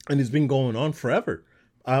it's been going on forever.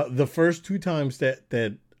 The first two times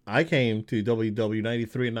that I came to WW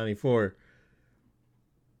 93 and 94,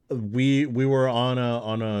 we were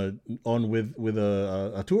on with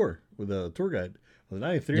a tour with a tour guide. Was it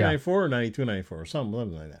 93, Yeah. 94 or 92, 94 or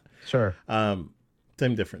something like that. Sure.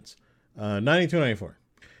 Same difference. 92, 94.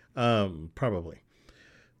 Probably.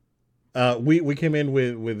 We came in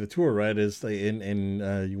with the tour, right?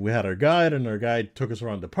 We had our guide, and our guide took us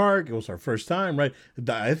around the park. It was our first time, right?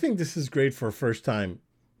 I think this is great for first time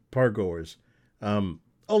park goers.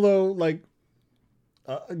 Although, like,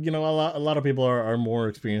 a lot of people are more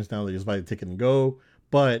experienced now. They just buy the ticket and go,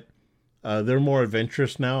 but they're more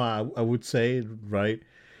adventurous now. I would say, right?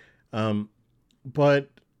 But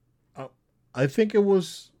I think it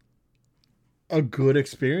was a good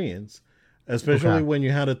experience, especially when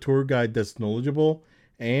you had a tour guide that's knowledgeable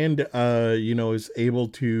and is able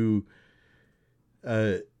to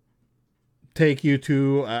take you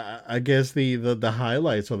to I guess the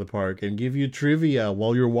highlights of the park and give you trivia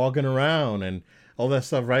while you're walking around and all that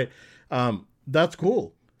stuff, right? That's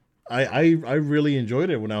cool. I really enjoyed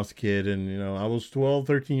it when I was a kid, and I was 12,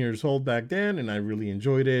 13 years old back then, and I really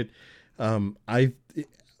enjoyed it. I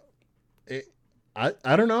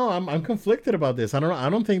don't know. I'm conflicted about this. I don't know. I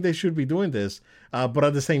don't think they should be doing this. But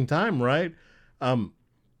at the same time, right?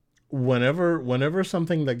 Whenever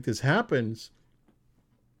something like this happens,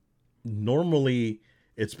 normally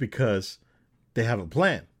it's because they have a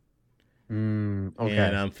plan. Okay.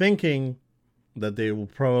 And I'm thinking that they will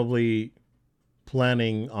probably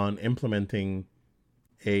planning on implementing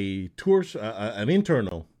a an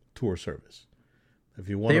internal tour service. If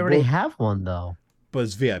you want, They already have one though. But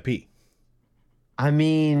it's VIP. I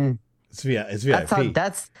mean, It's VIP.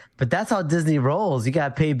 That's how Disney rolls. You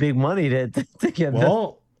gotta pay big money to get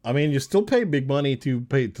Well, I mean, you still pay big money to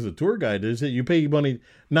pay to the tour guide. Is it? You pay money,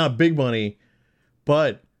 not big money,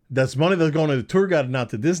 but that's money that's going to the tour guide, not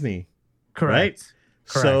to Disney. Correct. Right?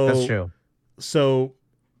 Correct. So, that's true. So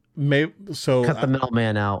Cut the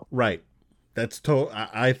middleman out. Right.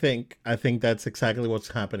 I think that's exactly what's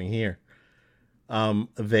happening here.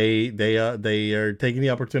 They are taking the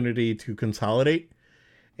opportunity to consolidate,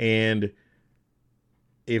 and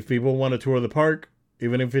if people want to tour the park,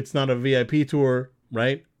 even if it's not a VIP tour,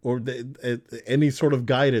 right, or any sort of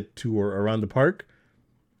guided tour around the park,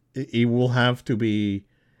 it will have to be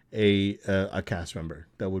a cast member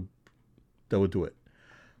that would do it.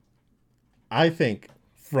 I think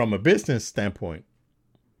from a business standpoint,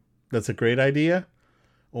 that's a great idea.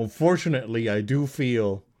 Unfortunately, I do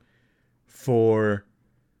feel for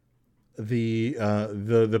the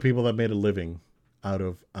people that made a living out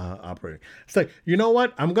of operating. It's like, you know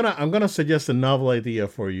what? I'm gonna suggest a novel idea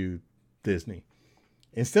for you, Disney.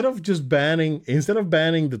 Instead of banning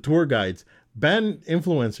the tour guides, ban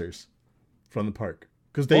influencers from the park,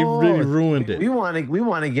 because they really ruined it. We want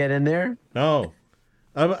to get in there. No,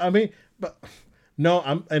 I mean, but no,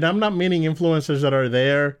 I'm not meaning influencers that are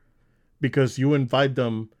there because you invite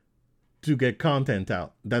them to get content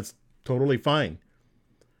out. That's totally fine.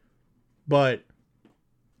 But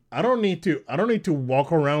I don't need to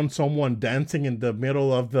walk around someone dancing in the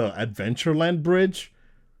middle of the Adventureland bridge.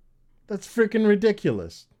 That's freaking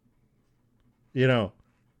ridiculous.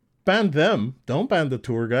 Ban them. Don't ban the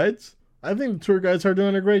tour guides. I think the tour guides are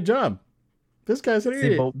doing a great job. This guy's an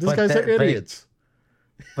idiot. These guys are idiots.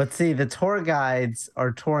 But see, the tour guides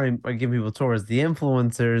are giving people tours. The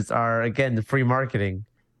influencers are, again, the free marketing.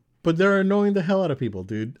 But they're annoying the hell out of people,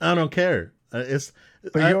 dude. I don't care. But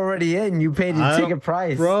you're already in. You paid the ticket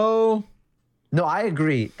price, bro. No, I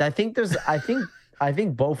agree. I think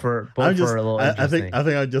both are a little interesting. I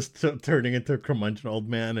think I'm just turning into a curmudgeon old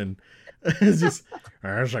man, and it's just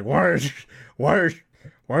I was like, why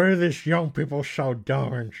are these young people so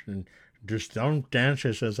dumb and just dumb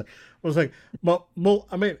dances? I was like, well,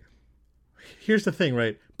 I mean, here's the thing,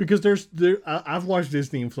 right? Because I've watched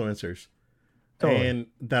Disney influencers, and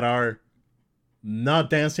that are not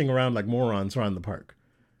dancing around like morons around the park.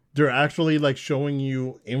 They're actually like showing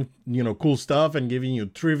you, cool stuff and giving you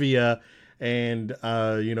trivia and,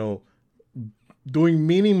 doing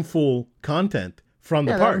meaningful content from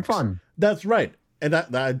the Yeah, they're having parks. fun. That's right, and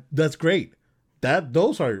that's great.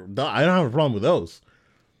 Those are I don't have a problem with those.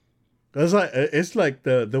 It's like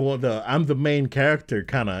the I'm the main character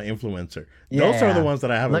kind of influencer. Those are the Yeah. ones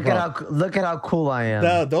that I have a problem. Look at how cool I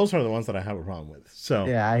am. Those are the ones that I have a problem with. So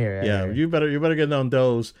Yeah, I hear. yeah, you better get on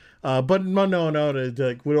those. But no.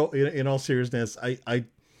 Like in all seriousness, I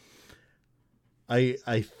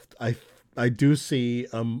do see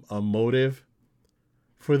a motive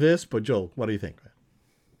for this. But Joel, what do you think?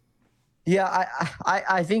 Yeah,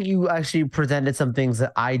 I think you actually presented some things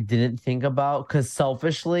that I didn't think about because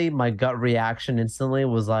selfishly, my gut reaction instantly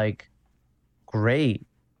was like, great.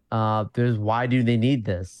 There's why do they need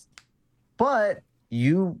this? But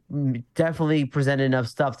you definitely presented enough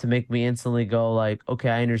stuff to make me instantly go like, okay,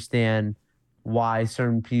 I understand why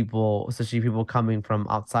certain people, especially people coming from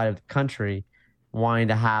outside of the country, wanting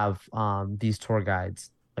to have these tour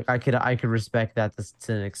guides. Like I could respect that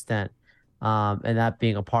to an extent. And that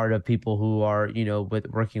being a part of people who are, with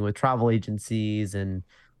working with travel agencies and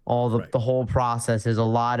all Right. the whole process, there's a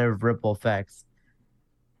lot of ripple effects.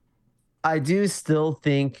 I do still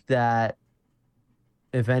think that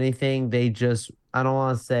if anything, they just, I don't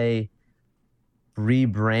want to say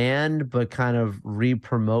rebrand, but kind of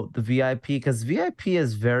re-promote the VIP because VIP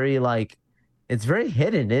is very like, it's very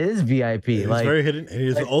hidden. It is VIP. It's very hidden. It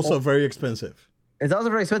is also very expensive. It's also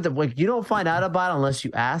very expensive. Like you don't find out about it unless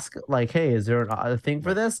you ask, like, hey, is there a thing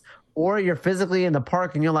for this? Or you're physically in the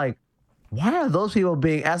park and you're like, why are those people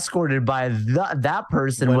being escorted by that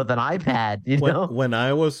person with an iPad? When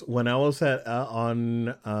I was at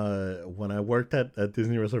when I worked at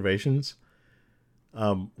Disney Reservations,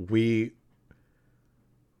 we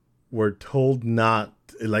were told not,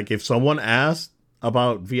 like, if someone asked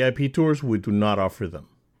about VIP tours, we do not offer them.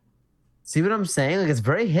 See what I'm saying? Like it's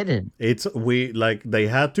very hidden. They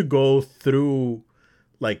had to go through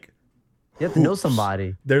like you have to know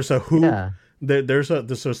somebody. There's a hoop. Yeah. There's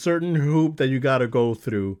a certain hoop that you got to go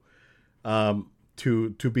through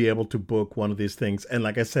to be able to book one of these things. And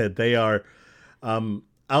like I said, they are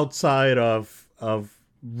outside of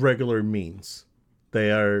regular means.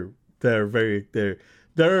 They're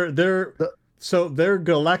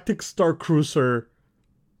Galactic Star Cruiser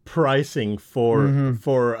pricing for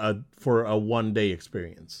a 1 day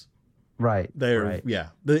experience. Right. Yeah.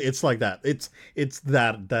 It's like that. It's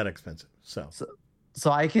that expensive. So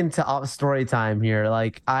I can tell story time here.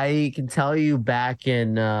 Like I can tell you back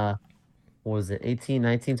in what was it, 18,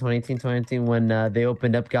 19, 2018, 2019, when they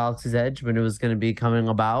opened up Galaxy's Edge, when it was going to be coming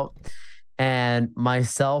about. And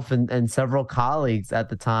myself and several colleagues at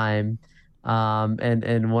the time,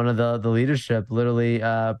 and one of the leadership literally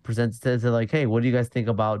presented to like, hey, what do you guys think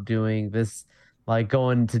about doing this, like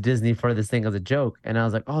going to Disney for this thing as a joke? And I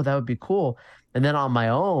was like, oh, that would be cool. And then on my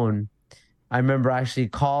own, I remember actually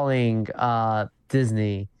calling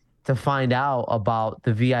Disney to find out about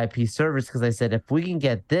the VIP service because I said, if we can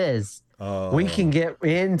get this, we can get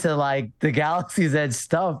into like the Galaxy's Edge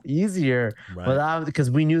stuff easier,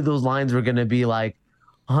 because we knew those lines were going to be like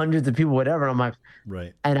hundreds of people, whatever. And I'm like,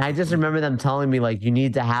 right. And I just remember them telling me like, you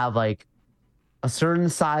need to have like a certain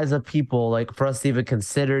size of people, like for us to even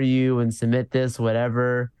consider you and submit this,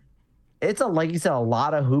 whatever. It's like you said, a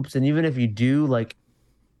lot of hoops. And even if you do, like,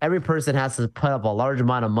 every person has to put up a large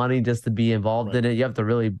amount of money just to be involved in it. You have to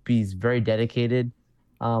really be very dedicated.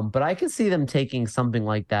 But I can see them taking something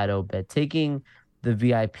like that, Obed, taking the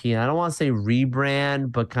VIP, and I don't want to say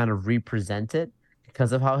rebrand, but kind of represent it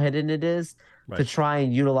because of how hidden it is, to try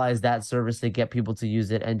and utilize that service to get people to use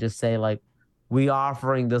it and just say, like, we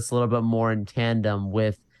offering this a little bit more in tandem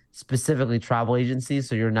with specifically travel agencies.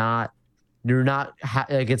 So you're not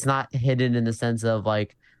like, it's not hidden in the sense of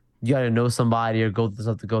like, you got to know somebody or go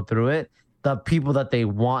through it. The people that they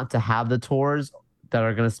want to have the tours that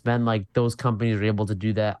are going to spend, like those companies are able to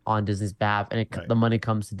do that on Disney's behalf, and the money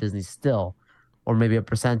comes to Disney still, or maybe a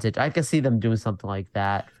percentage. I can see them doing something like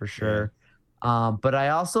that for sure. Yeah. But I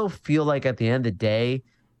also feel like at the end of the day,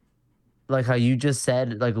 like how you just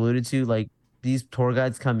said, like alluded to, like these tour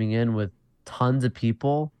guides coming in with tons of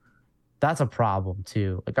people, that's a problem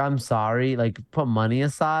too. Like, I'm sorry, like put money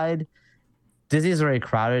aside. Disney's already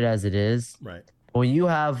crowded as it is. Right. When you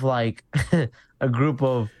have like a group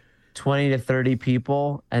of 20 to 30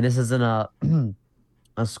 people, and this isn't a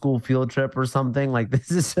school field trip or something, like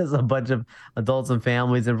this is just a bunch of adults and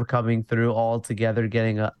families that were coming through all together,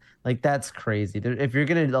 like, that's crazy. If you're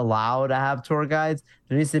going to allow to have tour guides,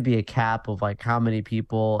 there needs to be a cap of like how many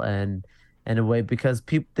people and a way, because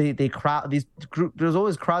people, they crowd these group. There's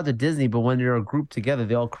always crowds at Disney, but when you're a group together,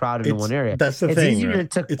 they all crowd into one area. That's the thing. Easier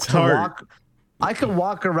right? It's hard. I could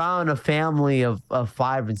walk around a family of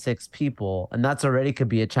 5 and 6 people, and that's already could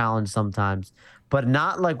be a challenge sometimes. But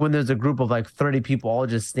not like when there's a group of like 30 people all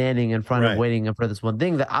just standing in front of Right. waiting for this one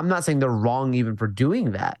thing. That I'm not saying they're wrong even for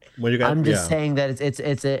doing that. When you got I'm just saying that it's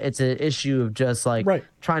an issue of just like right.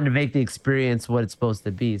 trying to make the experience what it's supposed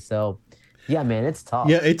to be. So yeah, man, it's tough.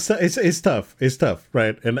 Yeah, it's tough. It's tough,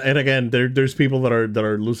 right? And again, there's people that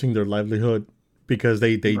are losing their livelihood because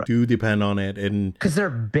they Right. do depend on it, and Because they're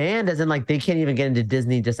banned, as in like they can't even get into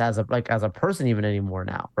Disney just as a person even anymore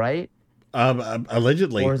now, right?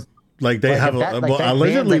 allegedly, Or like they like have if that like well, that ban's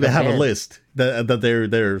allegedly like they a have a ban. list that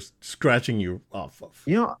they're scratching you off of.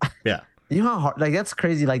 You know, Yeah. you know how hard, like that's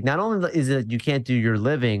crazy. Like not only is it you can't do your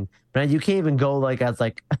living, but you can't even go like as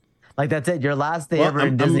like like that's it. Your last day Well, ever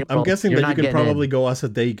in Disney I'm World, guessing you're that you not can getting probably in. go as a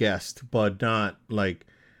day guest, but not like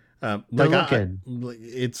They're I looking. like,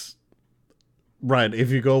 it's right. If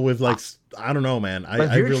you go with like I don't know, man. But if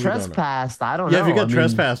I you're really don't know. trespassed, I don't Yeah, if you know. I got mean,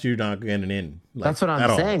 trespassed, you're not getting in like that's what I'm at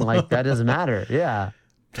all. saying. Like that doesn't matter. Yeah,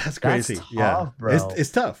 That's that's crazy. Yeah, tough, bro. it's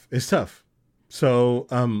tough. It's tough. So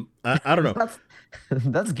I don't know. That's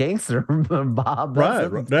that's gangster, Bob. Right.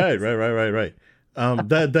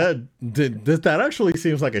 That actually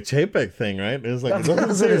seems like a JPEG thing, right? It's like it that's what I doesn't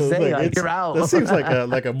was say gonna it's say. like Like it's you're out, that seems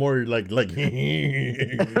like a more like let's go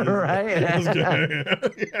right?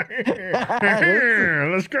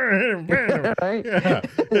 let's go ahead, bam. Right? Yeah,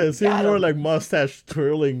 it seems Got more him. like mustache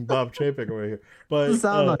twirling Bob Chapek over here, but Doesn't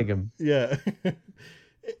sound like him. yeah,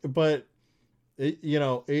 but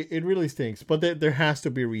it really stinks, but there has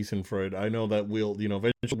to be a reason for it. I know that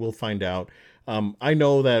eventually we'll find out. I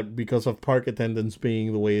know that because of park attendance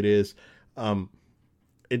being the way it is, um,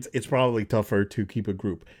 it's probably tougher to keep a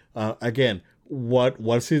group. Again, what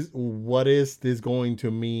is this going to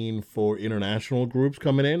mean for international groups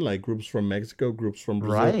coming in, like groups from Mexico, groups from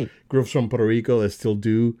Brazil, Right. groups from Puerto Rico that still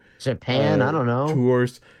do Japan, I don't know.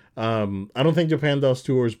 tours? I don't think Japan does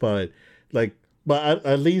tours, but like, but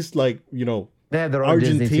at least like They have their own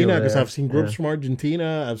Disney too Argentina, over because there. I've seen groups Yeah. from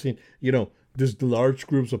Argentina. I've seen, there's large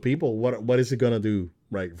groups of people. What is it gonna do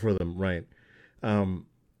right for them, right? Um,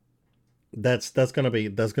 that's gonna be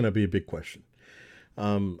a big question.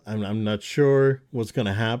 I'm not sure what's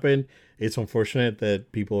gonna happen. It's unfortunate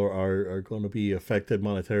that people are going to be affected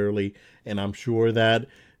monetarily, and I'm sure that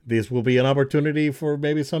this will be an opportunity for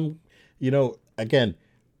maybe some, again,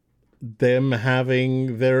 them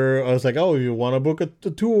having their. I was like, oh, you want to book a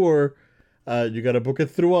tour, you got to book it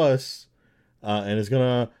through us, and it's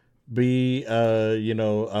gonna be a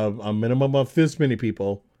minimum of this many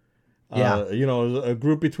people. Yeah. A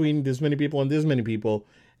group between this many people and this many people,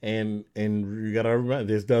 and you gotta remember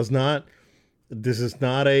this is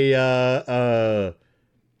not a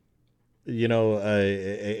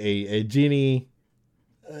genie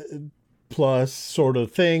plus sort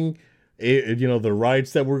of thing. The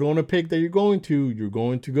rides that we're going to pick that you're going to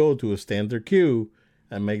go to a standard queue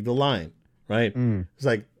and make the line, right? Mm. It's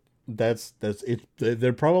like that's it.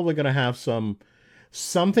 They're probably gonna have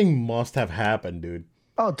something must have happened, dude.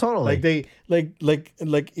 Oh, Like totally. they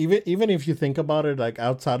like even if you think about it, like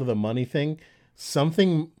outside of the money thing,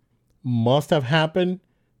 something must have happened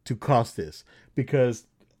to cause this, because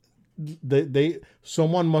they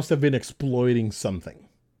someone must have been exploiting something,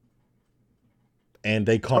 and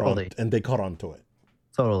Totally. they caught on to it,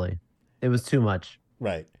 Totally. It was too much.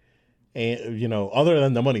 right? And other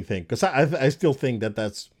than the money thing, because I still think that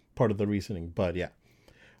that's part of the reasoning, but yeah.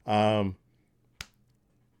 um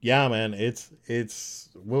yeah, man, it's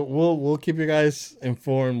we'll keep you guys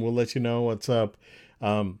informed. We'll let you know what's up.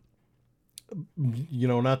 um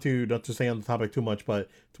not to stay on the topic too much, but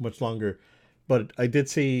too much longer, but I did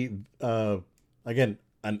see again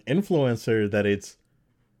an influencer that it's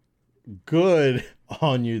good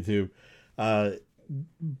on YouTube uh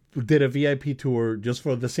did a VIP tour just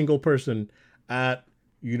for the single person at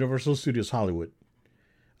Universal Studios Hollywood,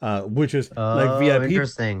 which is like Oh, VIP,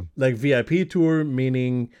 interesting. like VIP tour,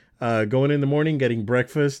 meaning going in the morning, getting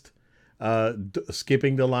breakfast,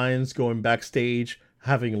 skipping the lines, going backstage,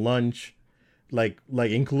 having lunch, like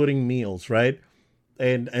including meals, right?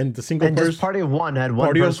 And the single And just person party of one had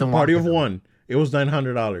one person party walking of them. one, it was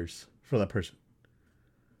 $900 for that person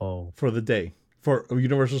Oh. for the day for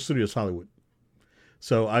Universal Studios Hollywood.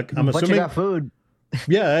 So I'm But you assuming, got food.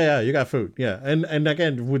 yeah, you got food, yeah, and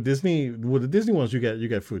again with the Disney ones, you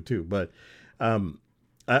get food too, but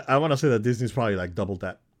I want to say that Disney's probably like double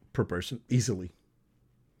that per person easily.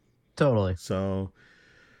 Totally. So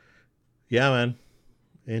yeah, man,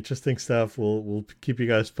 interesting stuff. We'll keep you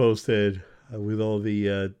guys posted with all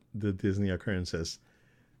the Disney occurrences.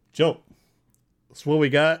 Joe, that's what we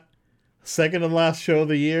got. Second and last show of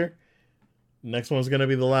the year. Next one's gonna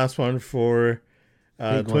be the last one for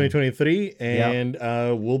 2023. And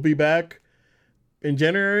we'll be back in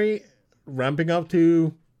January, ramping up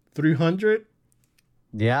to 300.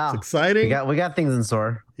 Yeah. It's exciting. We got things in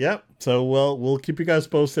store. Yep. So we'll keep you guys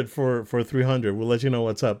posted for 300. We'll let you know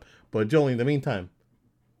what's up. But Jolie, in the meantime,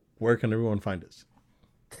 where can everyone find us?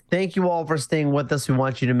 Thank you all for staying with us. We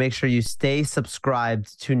want you to make sure you stay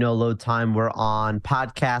subscribed to No Load Time. We're on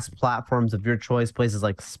podcast platforms of your choice, places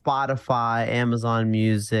like Spotify, Amazon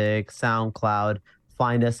Music, SoundCloud.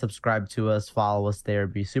 Find us, subscribe to us, follow us there.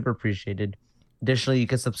 It'd be super appreciated. Additionally, you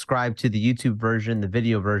can subscribe to the YouTube version, the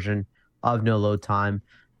video version of No Load Time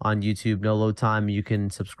on YouTube. No Load Time. You can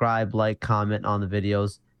subscribe, like, comment on the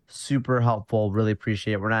videos. Super helpful. Really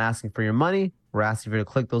appreciate it. We're not asking for your money. We're asking for you to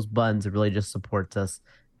click those buttons. It really just supports us.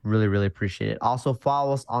 Really, really appreciate it. Also,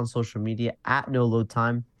 follow us on social media at No Load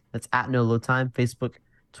Time. That's at No Load Time. Facebook,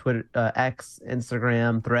 Twitter, X,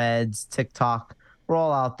 Instagram, Threads, TikTok. We're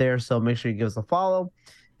all out there, so make sure you give us a follow.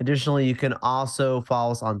 Additionally, you can also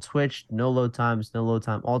follow us on Twitch. No Load Time, No Load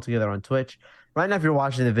Time, all together on Twitch. Right now, if you're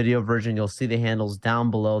watching the video version, you'll see the handles down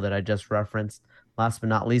below that I just referenced. Last but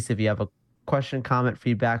not least, if you have a question, comment,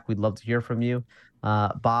 feedback, we'd love to hear from you.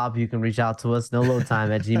 Bob, you can reach out to us,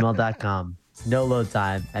 noloadtime@gmail.com.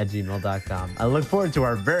 noloadtime@gmail.com. I look forward to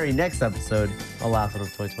our very next episode, the last one of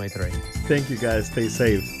 2023. Thank you, guys. Stay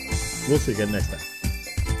safe. We'll see you again next time.